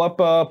chance to pull up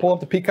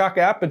the Peacock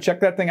app and check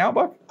that thing out,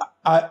 Buck?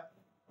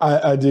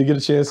 I did get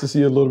a chance to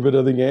see a little bit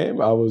of the game.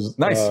 I was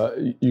nice.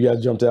 You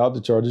guys jumped out. The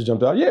Chargers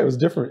jumped out. Yeah, it was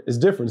different. It's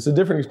different. It's a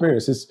different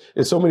experience.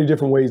 It's so many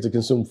different ways to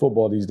consume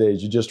football these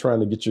days. You're just trying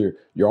to get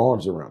your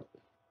arms around it.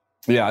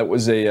 Yeah, it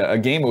was a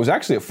game. It was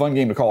actually a fun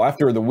game to call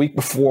after the week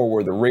before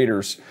where the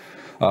Raiders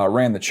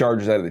ran the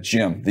Chargers out of the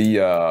gym.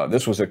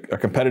 This was a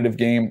competitive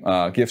game.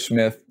 Giff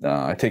Smith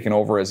taking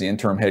over as the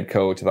interim head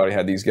coach. I thought he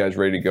had these guys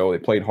ready to go. They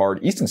played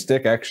hard. Easton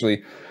Stick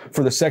actually,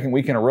 for the second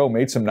week in a row,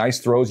 made some nice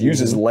throws. Used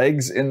his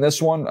legs in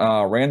this one.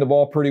 Ran the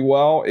ball pretty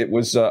well. It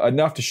was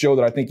enough to show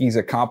that I think he's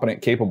a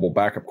competent, capable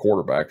backup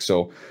quarterback.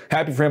 So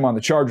happy for him on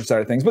the Chargers side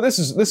of things. But this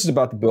is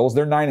about the Bills.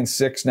 They're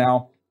 9-6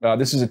 now.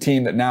 This is a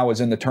team that now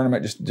is in the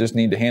tournament, just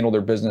need to handle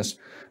their business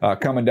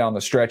coming down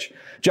the stretch.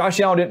 Josh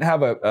Allen didn't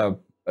have a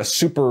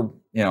super,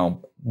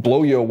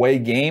 blow you away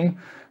game,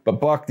 but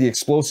Buck, the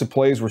explosive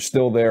plays were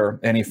still there,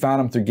 and he found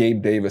them through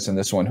Gabe Davis in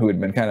this one, who had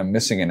been kind of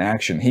missing in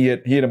action. He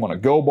hit him on a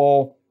go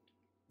ball.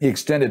 He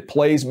extended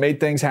plays, made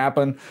things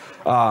happen.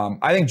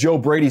 I think Joe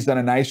Brady's done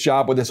a nice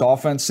job with this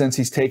offense since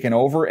he's taken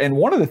over. And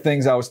one of the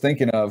things I was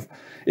thinking of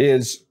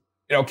is,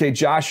 okay,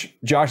 Josh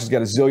has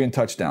got a zillion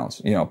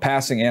touchdowns,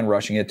 passing and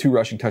rushing. He had 2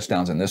 rushing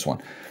touchdowns in this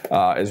one,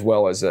 as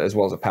well as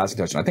a passing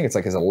touchdown. I think it's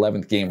like his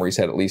 11th game where he's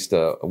had at least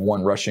a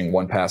 1 rushing,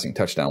 1 passing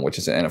touchdown, which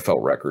is an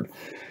NFL record.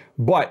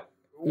 But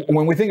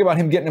when we think about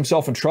him getting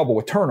himself in trouble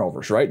with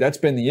turnovers, right, that's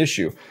been the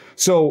issue.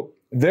 So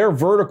their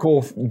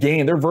vertical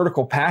game, their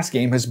vertical pass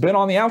game has been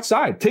on the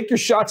outside. Take your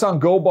shots on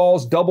go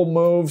balls, double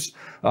moves.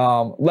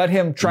 Let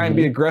him try and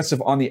be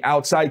aggressive on the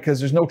outside because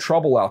there's no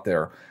trouble out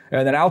there.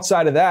 And then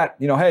outside of that,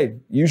 hey,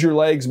 use your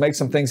legs, make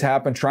some things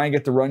happen, try and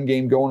get the run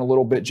game going a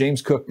little bit.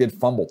 James Cook did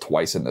fumble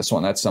twice in this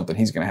one. That's something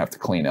he's going to have to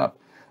clean up.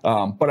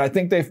 But I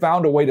think they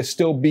found a way to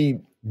still be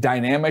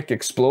dynamic,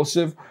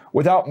 explosive,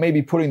 without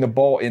maybe putting the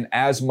ball in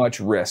as much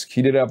risk.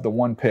 He did have the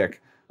 1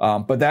 pick.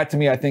 But that, to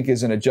me, I think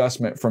is an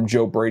adjustment from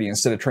Joe Brady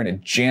instead of trying to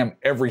jam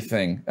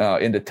everything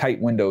into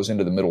tight windows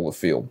into the middle of the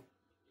field.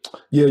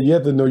 Yeah, you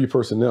have to know your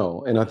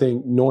personnel. And I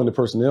think knowing the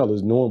personnel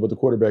is knowing what the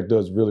quarterback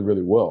does really,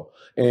 really well.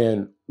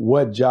 And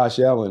what Josh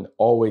Allen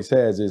always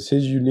has is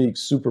his unique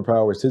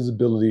superpowers, his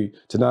ability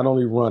to not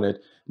only run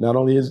it, not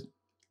only his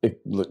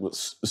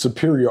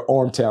superior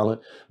arm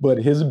talent, but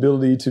his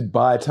ability to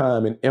buy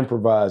time and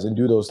improvise and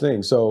do those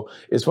things. So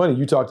it's funny,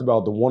 you talked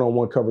about the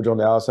one-on-one coverage on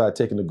the outside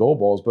taking the goal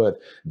balls, but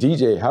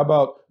DJ, how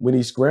about when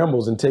he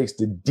scrambles and takes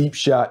the deep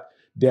shot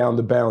down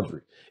the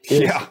boundary?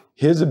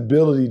 His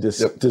ability to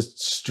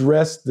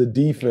stress the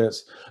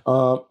defense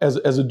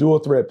as a dual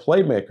threat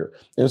playmaker.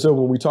 And so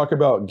when we talk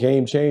about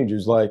game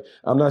changers, like,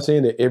 I'm not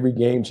saying that every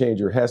game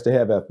changer has to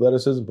have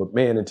athleticism, but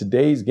man, in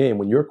today's game,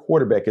 when your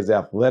quarterback is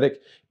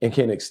athletic and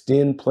can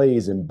extend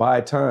plays and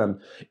buy time,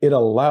 it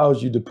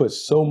allows you to put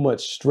so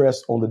much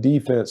stress on the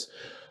defense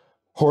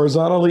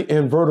horizontally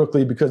and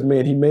vertically because,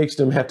 man, he makes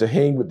them have to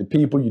hang with the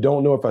people. You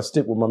don't know if I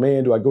stick with my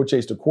man, do I go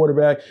chase the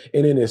quarterback?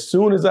 And then as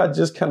soon as I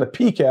just kind of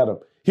peek at him,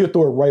 he'll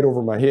throw it right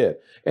over my head.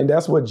 And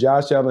that's what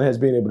Josh Allen has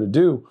been able to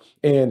do.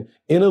 And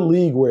in a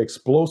league where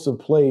explosive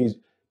plays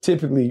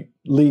typically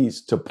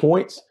leads to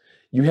points,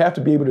 you have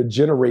to be able to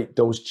generate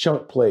those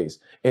chunk plays.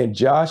 And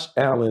Josh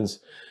Allen's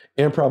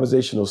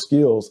improvisational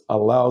skills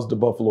allows the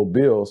Buffalo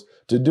Bills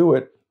to do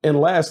it. And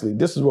lastly,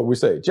 this is what we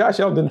say. Josh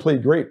Allen didn't play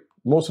great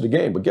most of the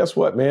game, but guess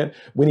what, man?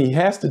 When he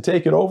has to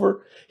take it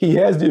over, he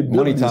has the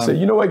ability to say,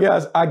 you know what,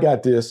 guys, I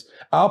got this.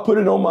 I'll put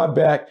it on my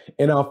back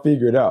and I'll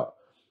figure it out.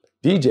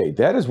 DJ,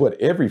 that is what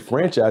every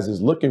franchise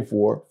is looking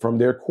for from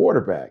their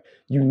quarterback.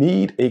 You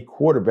need a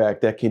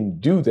quarterback that can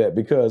do that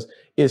because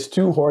it's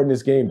too hard in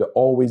this game to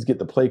always get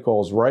the play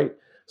calls right.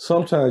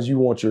 Sometimes you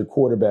want your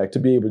quarterback to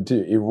be able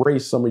to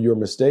erase some of your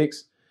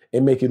mistakes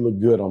and make it look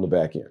good on the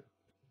back end.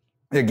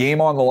 The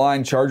game on the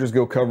line, Chargers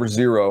go cover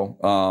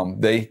 0.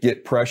 They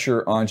get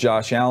pressure on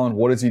Josh Allen.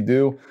 What does he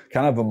do?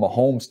 Kind of a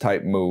Mahomes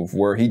type move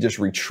where he just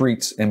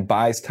retreats and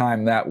buys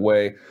time that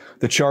way.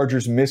 The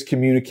Chargers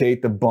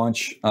miscommunicate the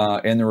bunch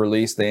in the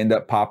release. They end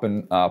up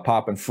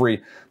popping free.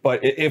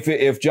 But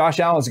if Josh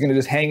Allen's going to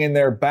just hang in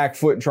there back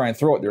foot and try and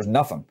throw it, there's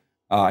nothing.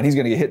 And he's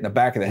going to get hit in the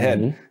back of the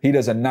head. Mm-hmm. He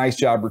does a nice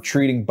job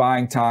retreating,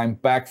 buying time,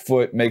 back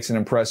foot, makes an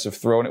impressive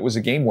throw, and it was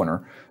a game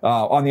winner.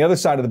 On the other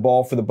side of the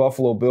ball for the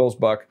Buffalo Bills,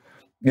 Buck,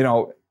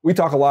 we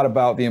talk a lot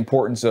about the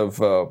importance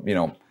of,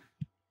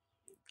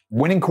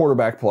 winning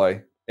quarterback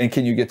play and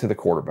can you get to the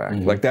quarterback?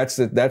 Mm-hmm. Like that's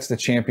the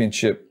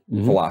championship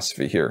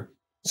philosophy here.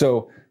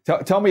 So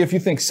tell me if you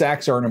think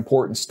sacks are an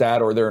important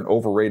stat or they're an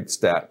overrated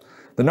stat.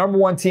 The number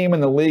 1 team in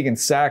the league in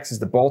sacks is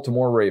the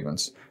Baltimore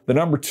Ravens. The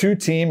number 2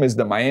 team is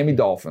the Miami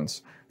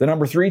Dolphins. The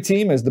number 3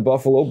 team is the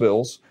Buffalo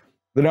Bills.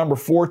 The number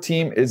 4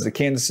 team is the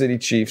Kansas City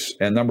Chiefs.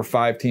 And number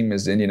 5 team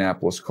is the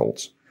Indianapolis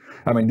Colts.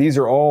 I mean, these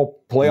are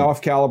all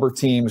playoff caliber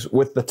teams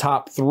with the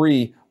top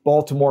 3,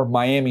 Baltimore,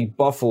 Miami,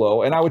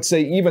 Buffalo. And I would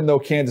say even though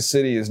Kansas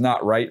City is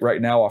not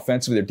right now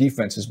offensively, their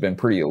defense has been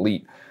pretty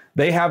elite.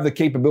 They have the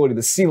capability,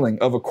 the ceiling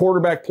of a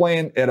quarterback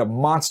playing at a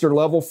monster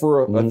level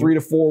for a 3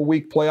 to 4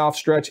 week playoff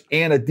stretch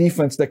and a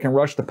defense that can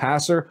rush the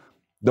passer.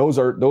 Those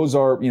are,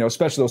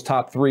 especially those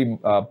top 3,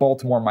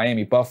 Baltimore,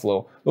 Miami,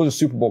 Buffalo, those are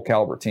Super Bowl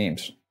caliber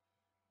teams.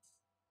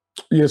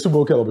 Yeah, Super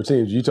Bowl caliber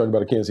teams. You're talking about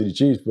the Kansas City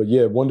Chiefs, but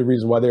yeah, one of the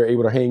reasons why they're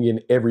able to hang in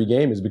every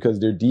game is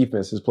because their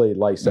defense has played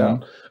lights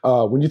out.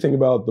 When you think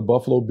about the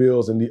Buffalo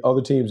Bills and the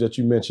other teams that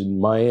you mentioned,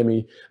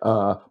 Miami,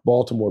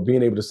 Baltimore,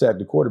 being able to sack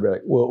the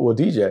quarterback, well,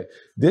 DJ,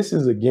 this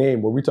is a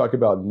game where we talk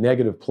about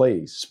negative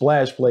plays,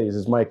 splash plays,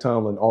 as Mike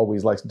Tomlin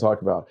always likes to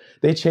talk about.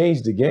 They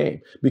changed the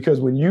game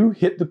because when you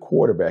hit the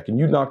quarterback and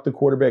you knock the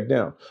quarterback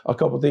down, a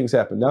couple of things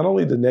happen. Not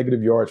only the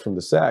negative yards from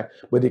the sack,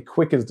 but it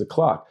quickens the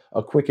clock.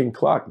 A quickened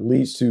clock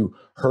leads to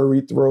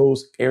hurried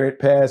throws, errant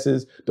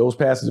passes. Those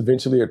passes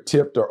eventually are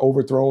tipped or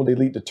overthrown. They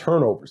lead to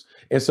turnovers.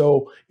 And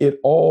so it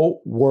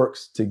all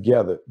works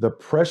together. The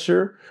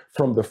pressure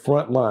from the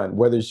front line,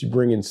 whether it's you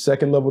bring in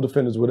second level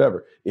defenders,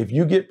 whatever, if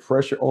you get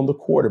pressure on the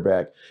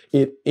quarterback,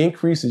 it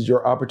increases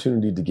your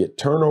opportunity to get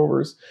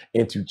turnovers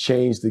and to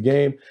change the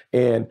game.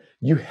 And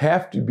you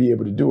have to be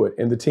able to do it.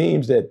 And the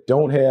teams that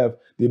don't have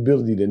the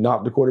ability to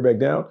knock the quarterback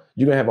down,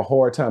 you're going to have a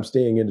hard time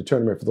staying in the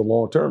tournament for the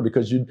long term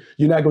because you're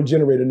not going to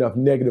generate enough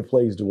negative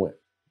plays to win.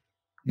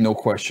 No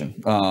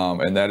question.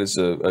 And that is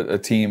a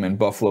team in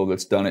Buffalo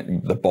that's done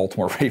it. The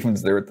Baltimore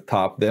Ravens, they're at the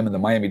top. Them and the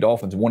Miami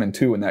Dolphins, 1 and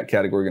 2 in that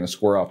category, going to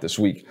square off this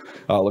week.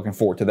 Looking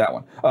forward to that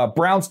one.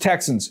 Browns,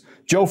 Texans.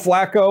 Joe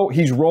Flacco,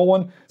 he's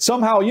rolling.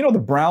 Somehow, the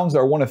Browns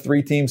are one of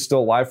 3 teams still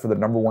alive for the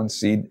number 1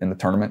 seed in the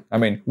tournament. I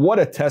mean, what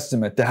a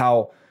testament to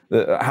how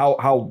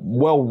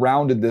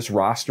well-rounded this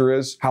roster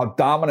is, how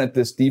dominant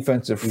this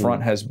defensive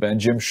front has been.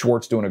 Jim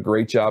Schwartz doing a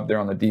great job there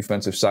on the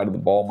defensive side of the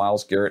ball.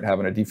 Myles Garrett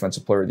having a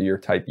Defensive Player of the Year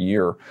type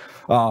year.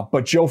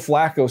 But Joe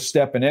Flacco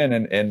stepping in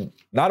and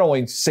not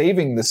only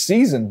saving the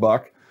season,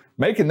 Buck,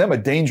 making them a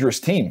dangerous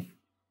team.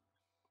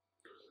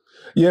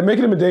 Yeah,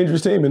 making them a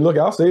dangerous team. And look,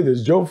 I'll say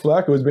this. Joe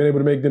Flacco has been able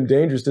to make them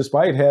dangerous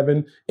despite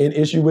having an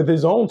issue with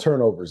his own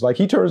turnovers. Like,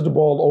 he turns the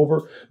ball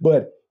over,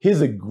 but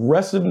his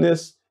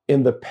aggressiveness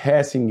in the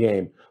passing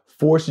game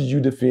forces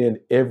you to defend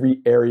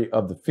every area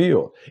of the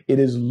field. It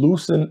has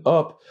loosened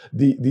up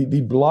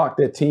the block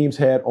that teams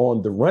had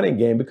on the running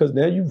game because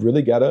now you've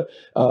really got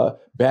to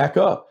back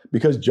up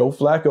because Joe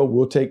Flacco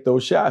will take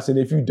those shots. And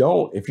if you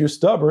don't, if you're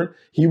stubborn,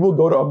 he will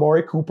go to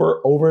Amari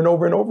Cooper over and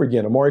over and over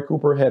again. Amari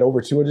Cooper had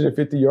over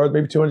 250 yards,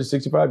 maybe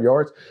 265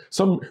 yards,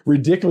 some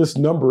ridiculous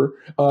number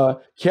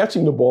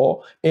catching the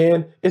ball.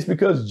 And it's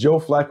because Joe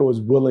Flacco is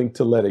willing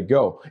to let it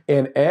go.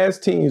 And as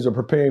teams are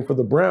preparing for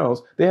the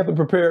Browns, they have to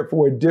prepare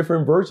for a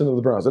different version of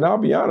the Browns. And I'll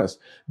be honest,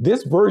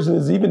 this version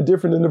is even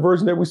different than the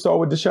version that we saw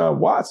with Deshaun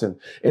Watson.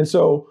 And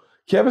so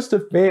Kevin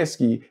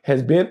Stefanski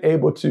has been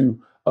able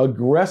to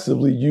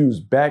aggressively use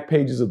back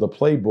pages of the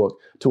playbook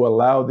to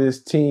allow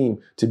this team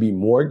to be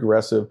more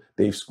aggressive.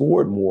 They've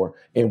scored more.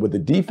 And with the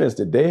defense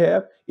that they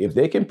have, if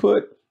they can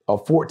put a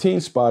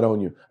 14 spot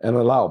on you and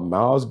allow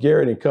Myles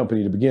Garrett and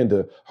company to begin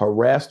to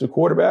harass the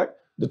quarterback,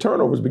 the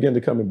turnovers begin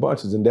to come in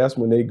bunches. And that's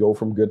when they go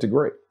from good to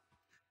great.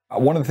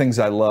 One of the things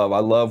I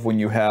love when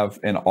you have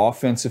an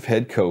offensive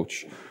head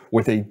coach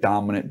with a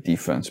dominant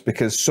defense,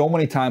 because so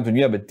many times when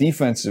you have a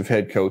defensive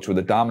head coach with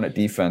a dominant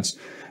defense,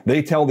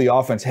 they tell the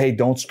offense, hey,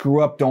 don't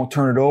screw up, don't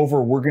turn it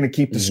over. We're going to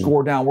keep the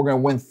score down. We're going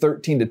to win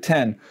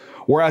 13-10.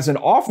 Whereas an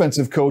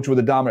offensive coach with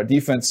a dominant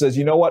defense says,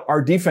 you know what?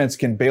 Our defense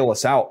can bail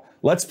us out.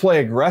 Let's play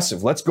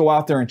aggressive. Let's go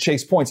out there and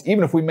chase points.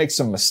 Even if we make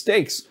some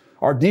mistakes,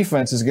 our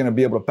defense is going to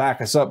be able to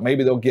back us up.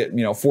 Maybe they'll get,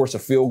 force a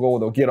field goal.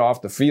 They'll get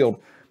off the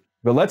field.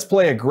 But let's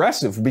play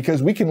aggressive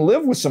because we can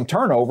live with some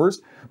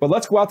turnovers, but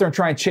let's go out there and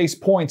try and chase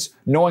points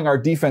knowing our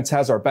defense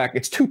has our back.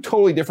 It's 2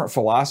 totally different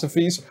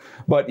philosophies.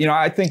 But,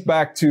 I think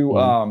back to,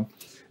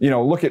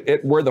 look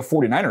at where the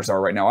 49ers are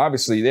right now.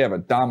 Obviously, they have a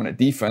dominant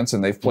defense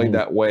and they've played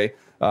that way.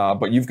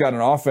 But you've got an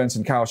offense,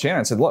 and Kyle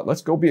Shanahan said, look,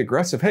 let's go be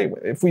aggressive. Hey,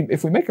 if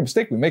we make a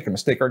mistake, we make a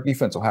mistake. Our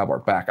defense will have our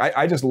back.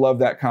 I just love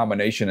that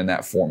combination and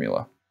that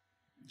formula.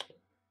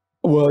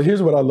 Well,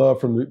 here's what I love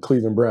from the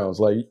Cleveland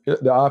Browns. Like,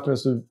 the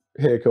offensive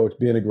head coach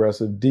being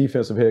aggressive,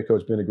 defensive head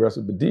coach being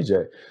aggressive. But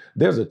DJ,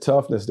 there's a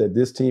toughness that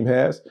this team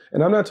has.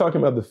 And I'm not talking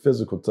about the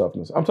physical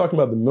toughness. I'm talking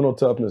about the mental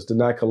toughness to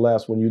not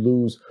collapse when you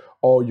lose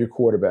all your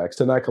quarterbacks,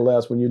 to not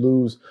collapse when you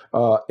lose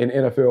an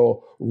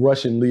NFL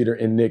rushing leader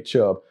in Nick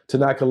Chubb, to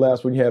not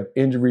collapse when you have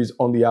injuries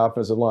on the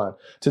offensive line,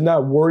 to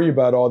not worry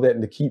about all that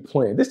and to keep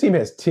playing. This team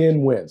has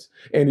 10 wins.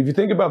 And if you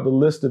think about the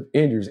list of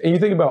injuries and you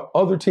think about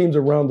other teams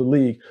around the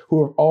league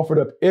who have offered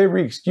up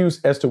every excuse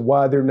as to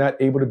why they're not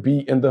able to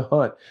be in the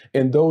hunt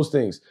and those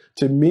things,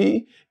 to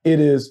me,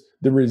 it is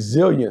the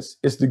resilience.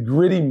 It's the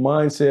gritty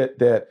mindset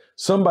that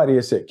somebody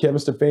has said, Kevin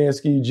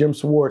Stefanski, Jim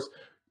Schwartz.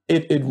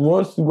 It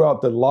runs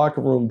throughout the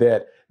locker room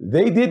that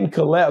They didn't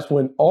collapse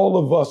when all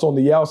of us on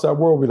the outside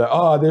world were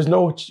like, there's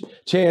no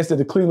chance that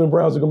the Cleveland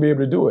Browns are going to be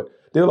able to do it.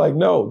 They're like,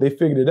 no, they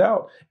figured it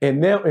out. And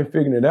now in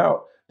figuring it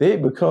out,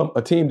 they've become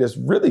a team that's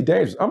really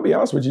dangerous. I'm going to be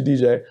honest with you,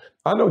 DJ.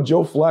 I know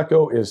Joe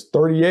Flacco is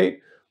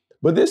 38,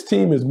 but this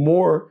team is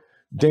more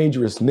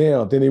dangerous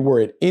now than they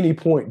were at any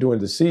point during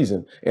the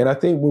season. And I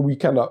think when we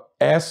kind of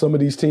ask some of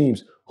these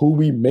teams who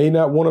we may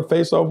not want to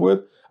face off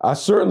with, I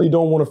certainly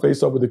don't want to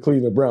face off with the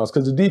Cleveland Browns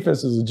because the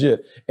defense is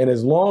legit. And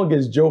as long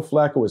as Joe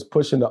Flacco is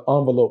pushing the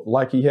envelope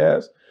like he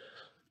has,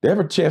 they have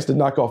a chance to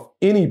knock off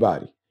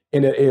anybody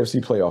in that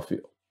AFC playoff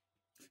field.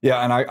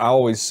 Yeah, and I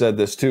always said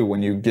this too,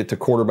 when you get to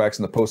quarterbacks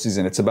in the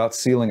postseason, it's about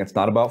ceiling, it's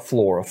not about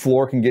floor. A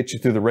floor can get you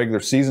through the regular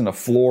season.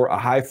 A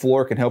high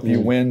floor can help you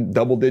win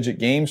double-digit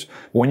games.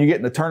 When you get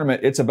in the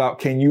tournament, it's about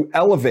can you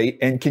elevate,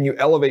 and can you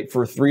elevate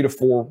for 3 to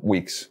 4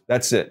 weeks?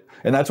 That's it.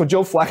 And that's what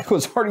Joe Flacco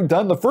has already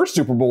done the first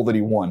Super Bowl that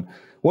he won. It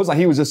wasn't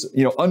like he was this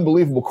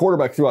unbelievable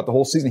quarterback throughout the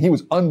whole season. He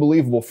was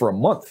unbelievable for a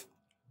month.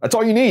 That's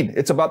all you need.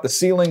 It's about the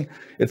ceiling.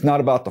 It's not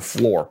about the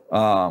floor.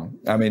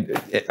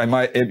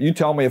 You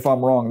tell me if I'm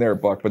wrong there,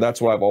 Buck, but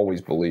that's what I've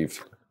always believed.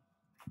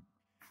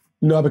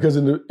 No, because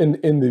in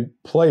the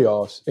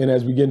playoffs, and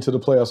as we get into the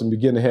playoffs and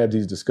begin to have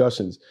these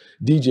discussions,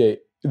 DJ,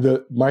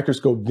 the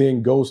microscope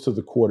then goes to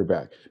the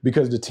quarterback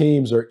because the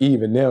teams are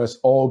even. Now it's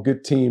all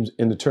good teams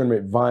in the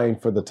tournament vying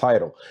for the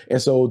title.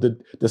 And so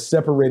the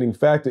separating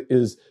factor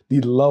is the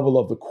level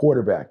of the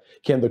quarterback.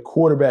 Can the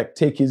quarterback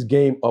take his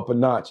game up a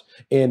notch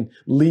and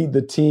lead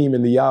the team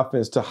and the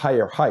offense to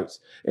higher heights?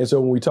 And so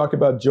when we talk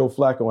about Joe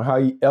Flacco and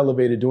how he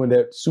elevated during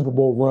that Super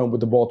Bowl run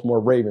with the Baltimore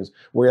Ravens,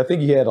 where I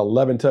think he had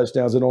 11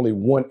 touchdowns and only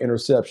 1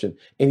 interception,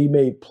 and he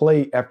made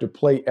play after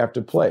play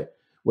after play.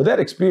 Well,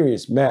 that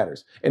experience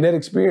matters. And that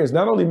experience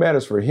not only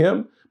matters for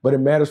him, but it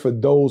matters for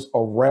those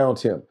around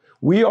him.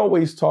 We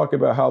always talk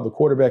about how the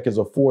quarterback is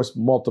a force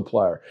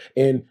multiplier.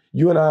 And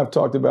you and I have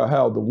talked about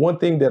how the one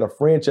thing that a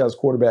franchise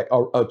quarterback,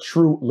 or a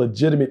true,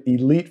 legitimate,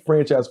 elite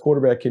franchise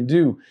quarterback can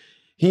do,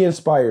 he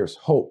inspires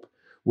hope.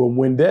 Well,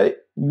 when they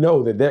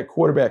know that that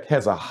quarterback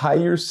has a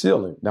higher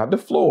ceiling, not the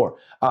floor,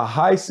 a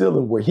high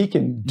ceiling where he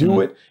can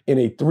do it in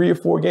a 3 or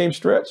 4 game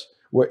stretch,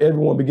 where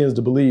everyone begins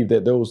to believe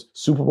that those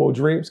Super Bowl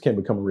dreams can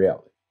become a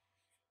reality.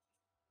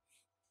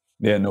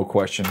 Yeah, no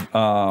question.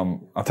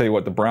 I'll tell you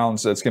what, the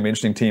Browns, it's going to be an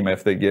interesting team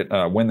if they get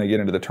when they get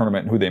into the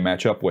tournament and who they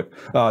match up with.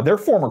 Their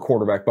former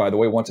quarterback, by the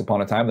way, once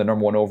upon a time, the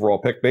number 1 overall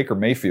pick, Baker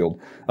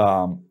Mayfield,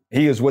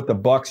 he is with the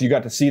Bucs. You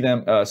got to see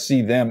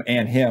them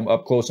and him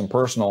up close and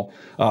personal.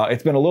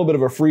 It's been a little bit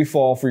of a free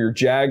fall for your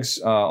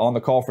Jags on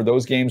the call for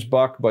those games,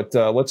 Buck. But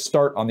let's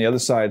start on the other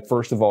side,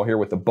 first of all, here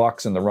with the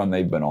Bucs and the run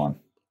they've been on.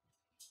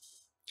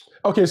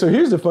 Okay, so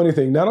here's the funny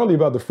thing, not only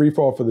about the free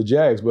fall for the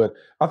Jags, but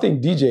I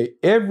think, DJ,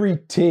 every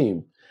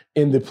team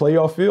in the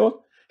playoff field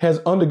has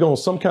undergone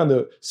some kind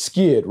of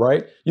skid,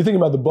 right? You think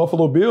about the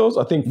Buffalo Bills,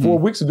 I think 4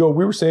 weeks ago,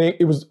 we were saying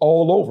it was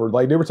all over.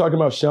 Like they were talking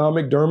about Sean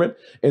McDermott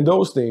and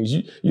those things.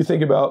 You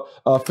think about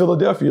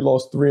Philadelphia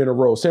lost 3 in a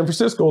row. San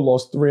Francisco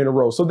lost 3 in a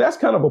row. So that's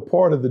kind of a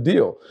part of the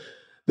deal.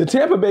 The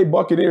Tampa Bay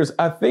Buccaneers,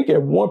 I think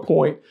at one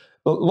point,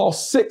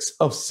 lost 6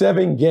 of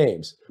 7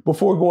 games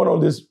before going on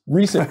this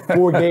recent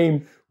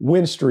 4-game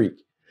win streak.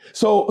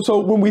 So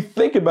when we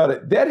think about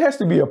it, that has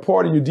to be a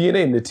part of your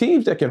DNA. And the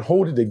teams that can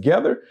hold it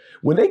together,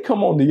 when they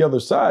come on the other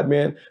side,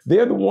 man,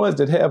 they're the ones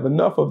that have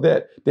enough of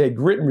that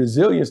grit and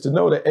resilience to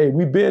know that, hey,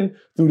 we've been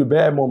through the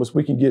bad moments,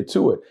 we can get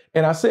to it.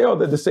 And I say all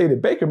that to say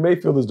that Baker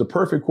Mayfield is the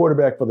perfect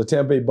quarterback for the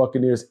Tampa Bay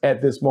Buccaneers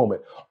at this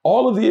moment.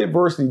 All of the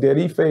adversity that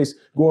he faced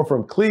going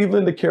from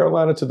Cleveland to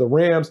Carolina to the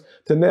Rams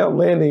to now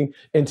landing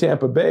in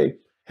Tampa Bay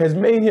has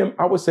made him,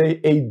 I would say,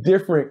 a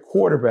different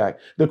quarterback.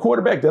 The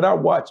quarterback that I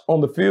watch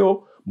on the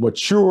field,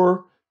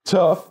 mature,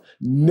 tough,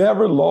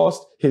 never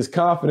lost his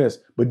confidence.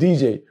 But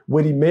DJ,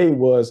 what he made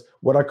was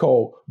what I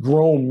call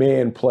grown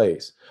man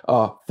plays.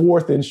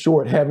 4th and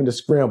short, having to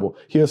scramble.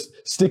 He'll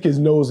stick his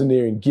nose in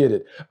there and get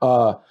it.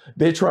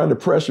 They're trying to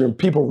pressure him,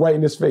 people right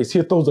in his face.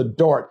 He throws a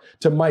dart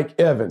to Mike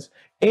Evans.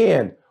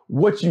 And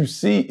what you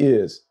see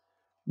is,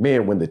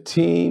 man, when the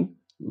team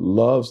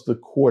loves the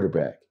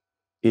quarterback,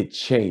 it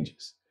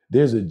changes.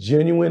 There's a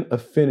genuine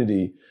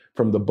affinity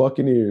from the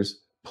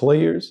Buccaneers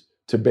players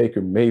to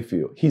Baker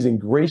Mayfield. He's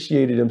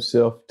ingratiated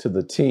himself to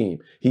the team.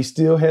 He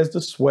still has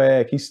the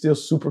swag. He's still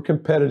super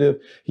competitive.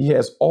 He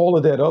has all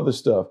of that other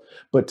stuff.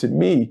 But to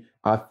me,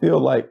 I feel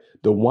like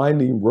the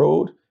winding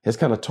road has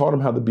kind of taught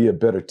him how to be a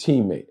better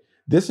teammate.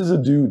 This is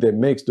a dude that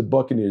makes the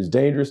Buccaneers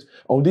dangerous.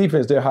 On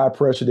defense, they're high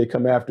pressure. They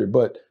come after it.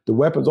 But the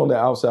weapons on the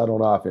outside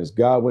on offense,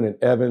 Godwin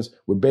and Evans,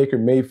 with Baker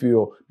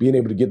Mayfield being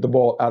able to get the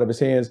ball out of his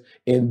hands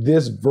in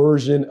this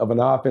version of an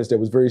offense that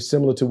was very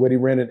similar to what he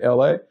ran in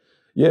L.A.,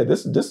 yeah,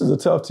 this is a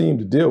tough team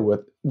to deal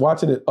with.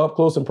 Watching it up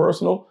close and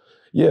personal,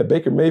 yeah,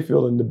 Baker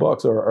Mayfield and the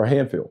Bucs are a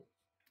handful.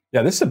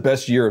 Yeah, this is the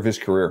best year of his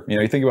career.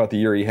 You think about the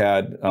year he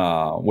had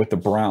with the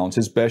Browns.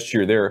 His best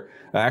year there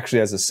actually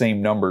has the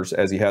same numbers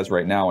as he has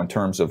right now in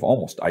terms of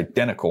almost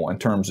identical in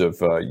terms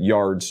of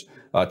yards,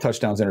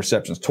 touchdowns,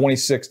 interceptions.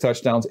 26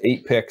 touchdowns,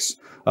 8 picks.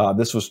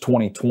 This was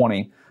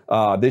 2020.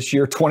 This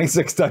year,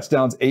 26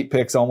 touchdowns, 8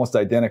 picks, almost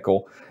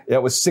identical.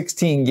 It was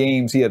 16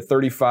 games. He had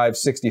 35,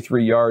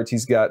 63 yards.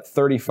 He's got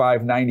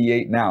 35,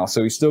 98 now.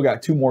 So he's still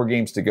got 2 more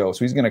games to go.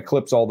 So he's going to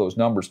eclipse all those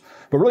numbers.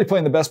 But really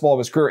playing the best ball of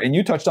his career. And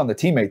you touched on the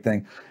teammate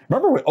thing.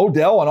 Remember with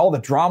Odell and all the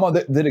drama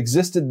that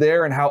existed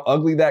there and how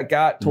ugly that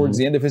got towards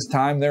the end of his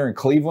time there in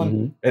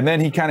Cleveland? And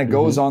then he kind of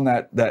goes on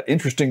that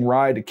interesting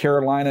ride to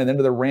Carolina and then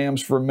to the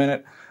Rams for a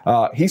minute.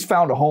 He's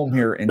found a home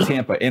here in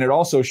Tampa. And it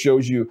also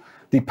shows you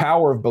the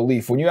power of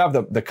belief. When you have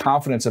the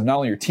confidence of not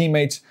only your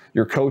teammates,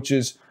 your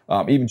coaches,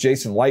 even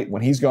Jason Light,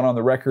 when he's gone on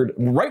the record,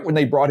 right when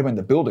they brought him in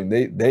the building,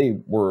 they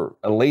were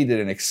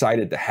elated and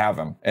excited to have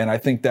him. And I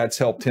think that's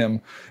helped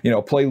him,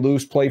 play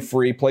loose, play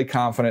free, play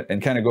confident,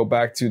 and kind of go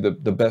back to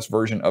the best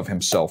version of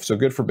himself. So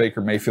good for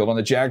Baker Mayfield. On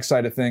the Jag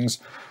side of things,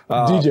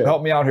 DJ,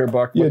 help me out here,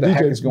 Buck. What the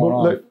heck is going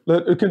on?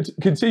 Let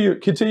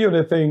continue on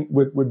that thing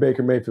with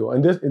Baker Mayfield.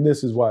 And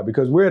this is why.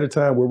 Because we're at a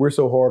time where we're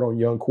so hard on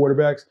young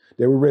quarterbacks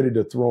that we're ready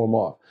to throw them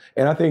off.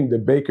 And I think the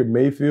Baker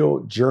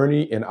Mayfield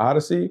journey and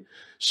odyssey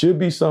should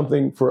be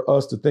something for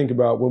us to think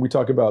about when we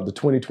talk about the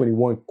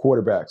 2021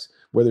 quarterbacks,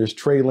 whether it's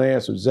Trey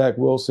Lance or Zach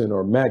Wilson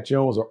or Mac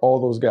Jones or all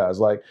those guys.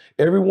 Like,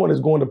 everyone is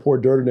going to pour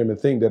dirt on them and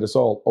think that it's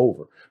all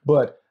over.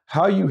 But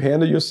how you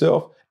handle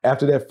yourself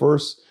after that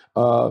first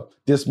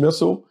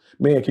dismissal,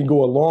 man, can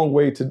go a long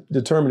way to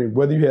determining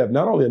whether you have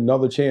not only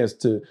another chance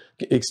to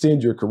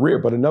extend your career,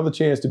 but another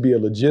chance to be a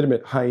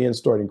legitimate high-end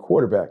starting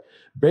quarterback.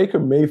 Baker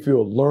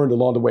Mayfield learned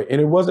along the way, and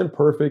it wasn't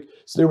perfect.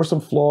 So there were some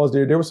flaws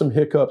there. There were some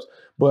hiccups,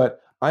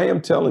 but I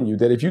am telling you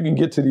that if you can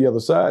get to the other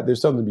side,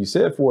 there's something to be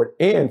said for it.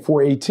 And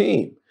for a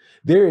team,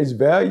 there is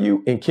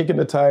value in kicking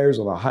the tires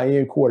on a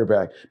high-end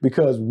quarterback,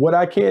 because what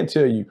I can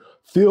tell you,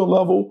 field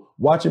level,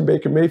 watching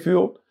Baker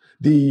Mayfield,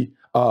 the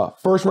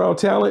first-round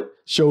talent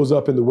shows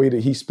up in the way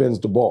that he spins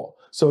the ball.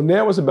 So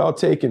now it's about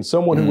taking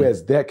someone who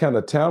has that kind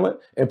of talent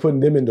and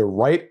putting them in the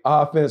right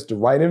offense, the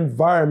right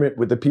environment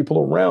with the people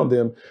around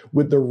them,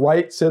 with the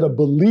right set of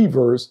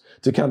believers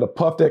to kind of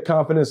puff that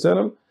confidence in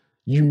them.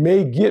 You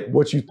may get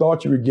what you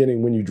thought you were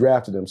getting when you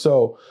drafted him.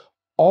 So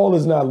all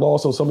is not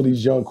lost on some of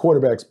these young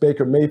quarterbacks.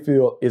 Baker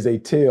Mayfield is a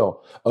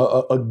tale,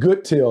 a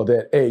good tale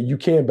that, hey, you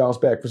can bounce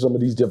back for some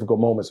of these difficult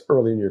moments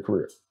early in your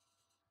career.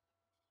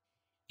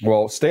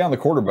 Well, stay on the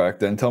quarterback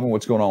then. Tell me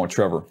what's going on with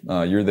Trevor.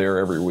 You're there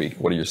every week.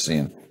 What are you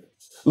seeing?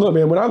 Look,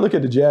 man, when I look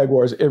at the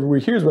Jaguars every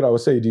week, here's what I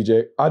would say,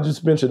 DJ. I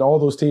just mentioned all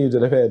those teams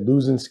that have had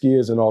losing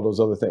skids and all those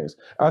other things.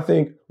 I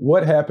think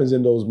what happens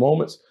in those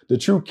moments, the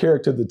true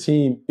character of the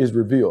team is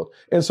revealed.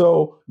 And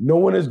so no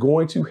one is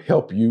going to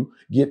help you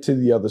get to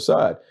the other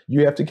side.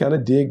 You have to kind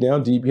of dig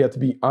down deep. You have to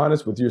be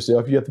honest with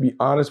yourself. You have to be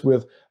honest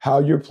with how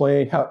you're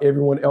playing, how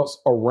everyone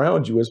else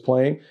around you is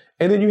playing,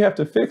 and then you have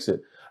to fix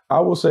it. I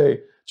will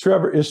say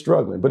Trevor is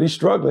struggling, but he's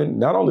struggling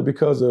not only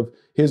because of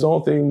his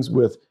own things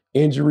with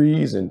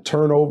injuries and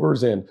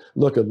turnovers and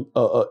look,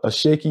 a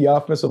shaky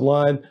offensive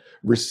line,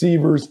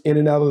 receivers in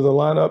and out of the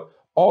lineup,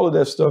 all of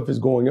that stuff is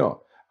going on.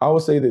 I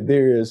would say that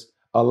there is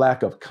a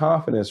lack of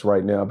confidence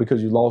right now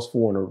because you lost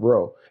 4 in a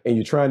row and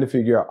you're trying to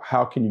figure out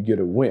how can you get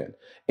a win.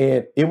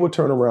 And it will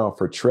turn around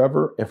for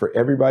Trevor and for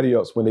everybody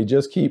else when they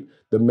just keep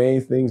the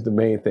main things the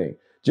main thing.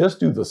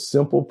 Just do the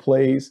simple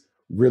plays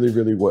really,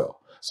 really well.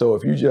 So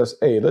if you just,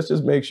 hey, let's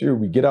just make sure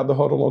we get out the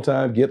huddle on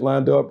time, get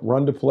lined up,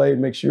 run the play,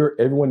 make sure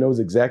everyone knows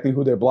exactly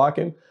who they're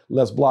blocking,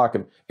 let's block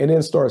them, and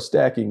then start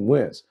stacking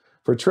wins.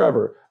 For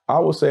Trevor, I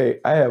will say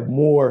I have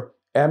more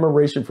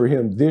admiration for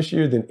him this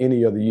year than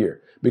any other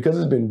year because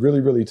it's been really,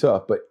 really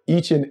tough. But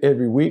each and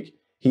every week,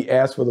 he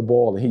asks for the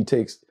ball and he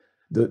takes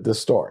the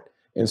start.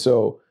 And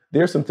so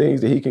there's some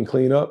things that he can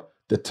clean up.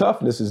 The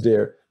toughness is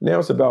there. Now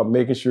it's about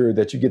making sure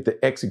that you get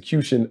the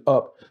execution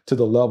up to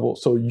the level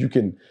so you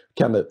can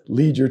kind of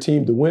lead your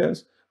team to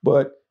wins.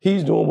 But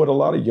he's doing what a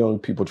lot of young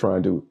people try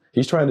and do.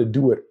 He's trying to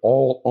do it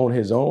all on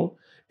his own.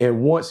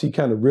 And once he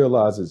kind of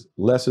realizes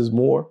less is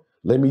more,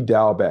 let me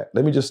dial back.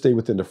 Let me just stay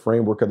within the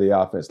framework of the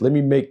offense. Let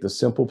me make the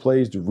simple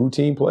plays, the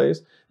routine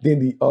plays. Then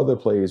the other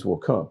plays will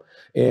come.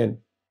 And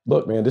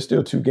look, man, there's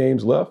still 2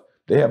 games left.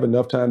 They have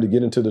enough time to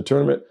get into the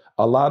tournament.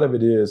 A lot of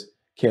it is,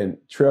 can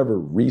Trevor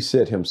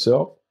reset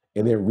himself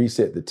and then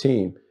reset the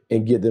team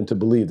and get them to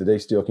believe that they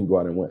still can go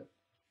out and win?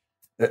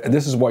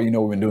 This is why we've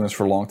been doing this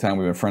for a long time.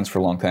 We've been friends for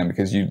a long time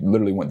because you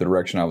literally went the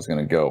direction I was going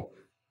to go.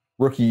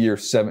 Rookie year,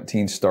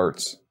 17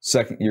 starts.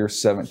 Second year,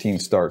 17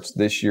 starts.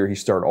 This year, he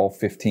started all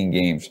 15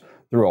 games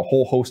through a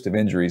whole host of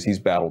injuries he's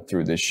battled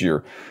through this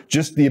year.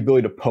 Just the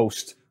ability to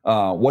post,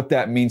 what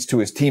that means to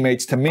his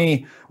teammates. To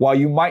me, while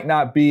you might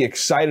not be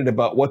excited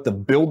about what the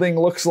building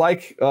looks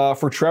like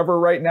for Trevor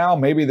right now,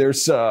 maybe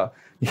there's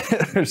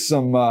there's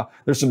some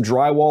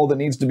drywall that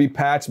needs to be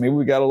patched. Maybe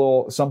we got a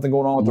little something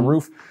going on with the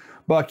roof.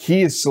 But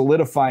he is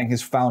solidifying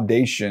his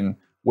foundation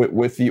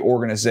with the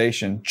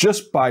organization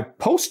just by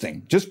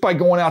posting, just by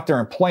going out there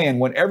and playing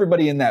when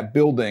everybody in that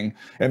building,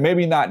 and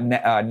maybe not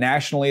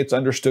nationally it's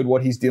understood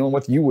what he's dealing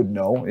with. You would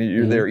know.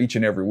 You're there each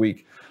and every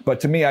week. But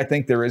to me, I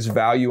think there is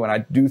value, and I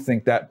do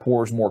think that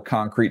pours more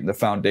concrete in the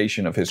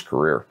foundation of his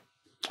career.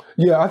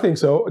 Yeah, I think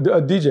so.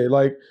 DJ,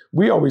 like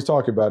we always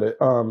talk about it.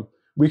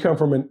 we come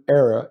from an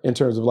era in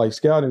terms of like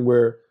scouting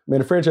where,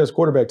 man, a franchise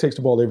quarterback takes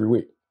the ball every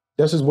week.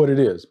 That's just what it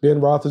is.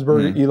 Ben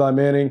Roethlisberger, Eli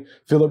Manning,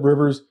 Phillip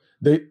Rivers,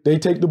 they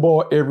take the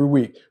ball every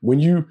week.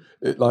 When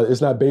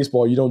it's not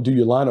baseball, you don't do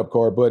your lineup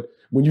card, but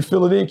when you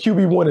fill it in,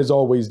 QB1 is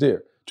always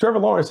there. Trevor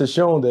Lawrence has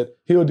shown that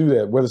he'll do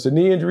that. Whether it's a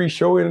knee injury,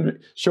 shoulder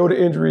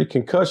injury,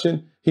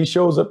 concussion, he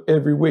shows up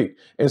every week.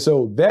 And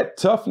so that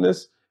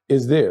toughness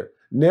is there.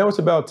 Now it's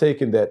about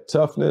taking that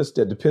toughness,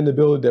 that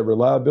dependability, that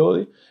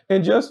reliability,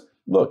 and just,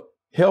 look,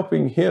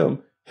 helping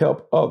him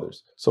help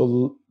others.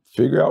 So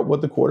figure out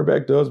what the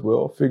quarterback does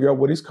well, figure out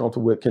what he's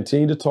comfortable with,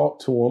 continue to talk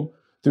to him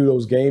through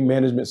those game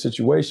management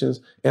situations,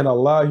 and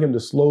allow him to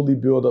slowly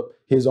build up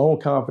his own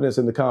confidence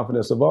and the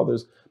confidence of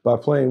others by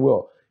playing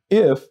well.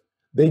 If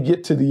they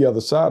get to the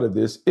other side of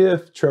this,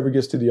 if Trevor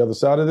gets to the other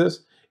side of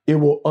this, it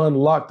will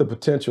unlock the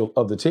potential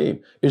of the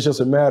team. It's just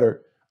a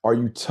matter, are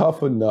you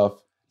tough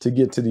enough to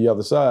get to the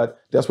other side?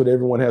 That's what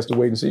everyone has to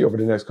wait and see over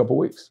the next couple of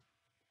weeks.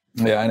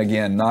 Yeah, and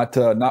again, not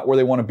where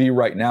they want to be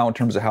right now in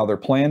terms of how they're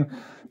playing,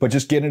 but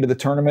just get into the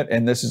tournament.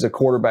 And this is a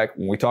quarterback,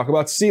 when we talk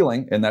about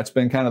ceiling, and that's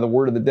been kind of the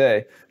word of the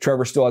day,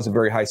 Trevor still has a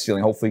very high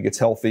ceiling. Hopefully he gets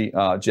healthy.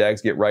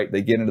 Jags get right.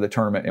 They get into the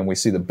tournament, and we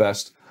see the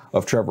best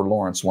of Trevor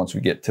Lawrence once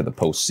we get to the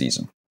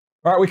postseason.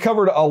 All right, we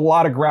covered a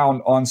lot of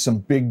ground on some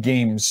big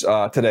games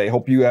today.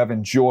 Hope you have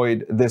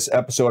enjoyed this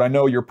episode. I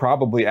know you're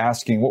probably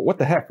asking, what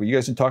the heck? You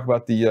guys didn't talk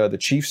about the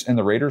Chiefs and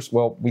the Raiders?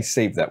 Well, we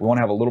saved that. We want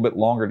to have a little bit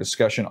longer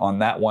discussion on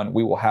that one.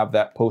 We will have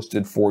that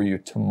posted for you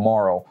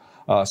tomorrow,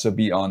 so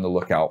be on the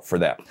lookout for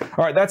that.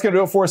 All right, that's going to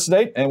do it for us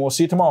today, and we'll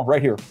see you tomorrow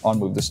right here on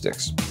Move the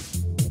Sticks.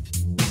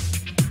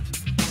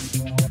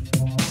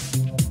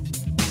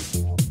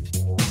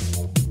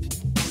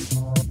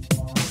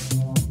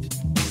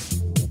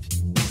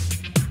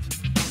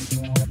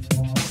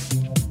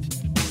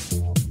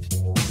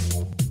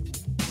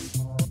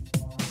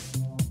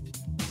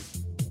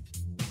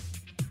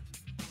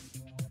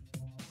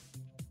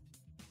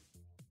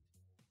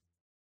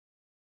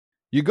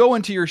 You go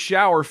into your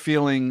shower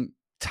feeling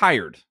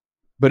tired,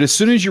 but as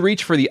soon as you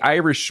reach for the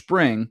Irish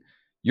Spring,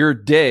 your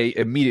day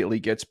immediately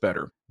gets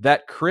better.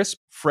 That crisp,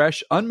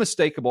 fresh,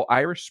 unmistakable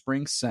Irish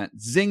Spring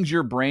scent zings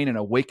your brain and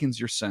awakens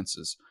your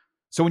senses.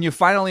 So when you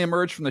finally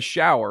emerge from the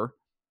shower,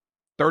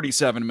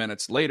 37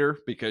 minutes later,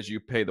 because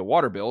you pay the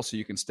water bill so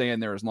you can stay in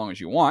there as long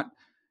as you want,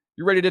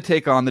 you're ready to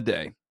take on the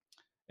day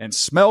and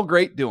smell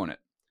great doing it.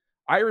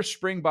 Irish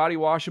Spring Body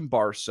Wash and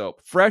Bar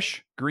Soap.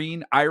 Fresh,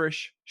 green,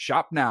 Irish.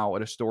 Shop now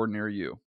at a store near you.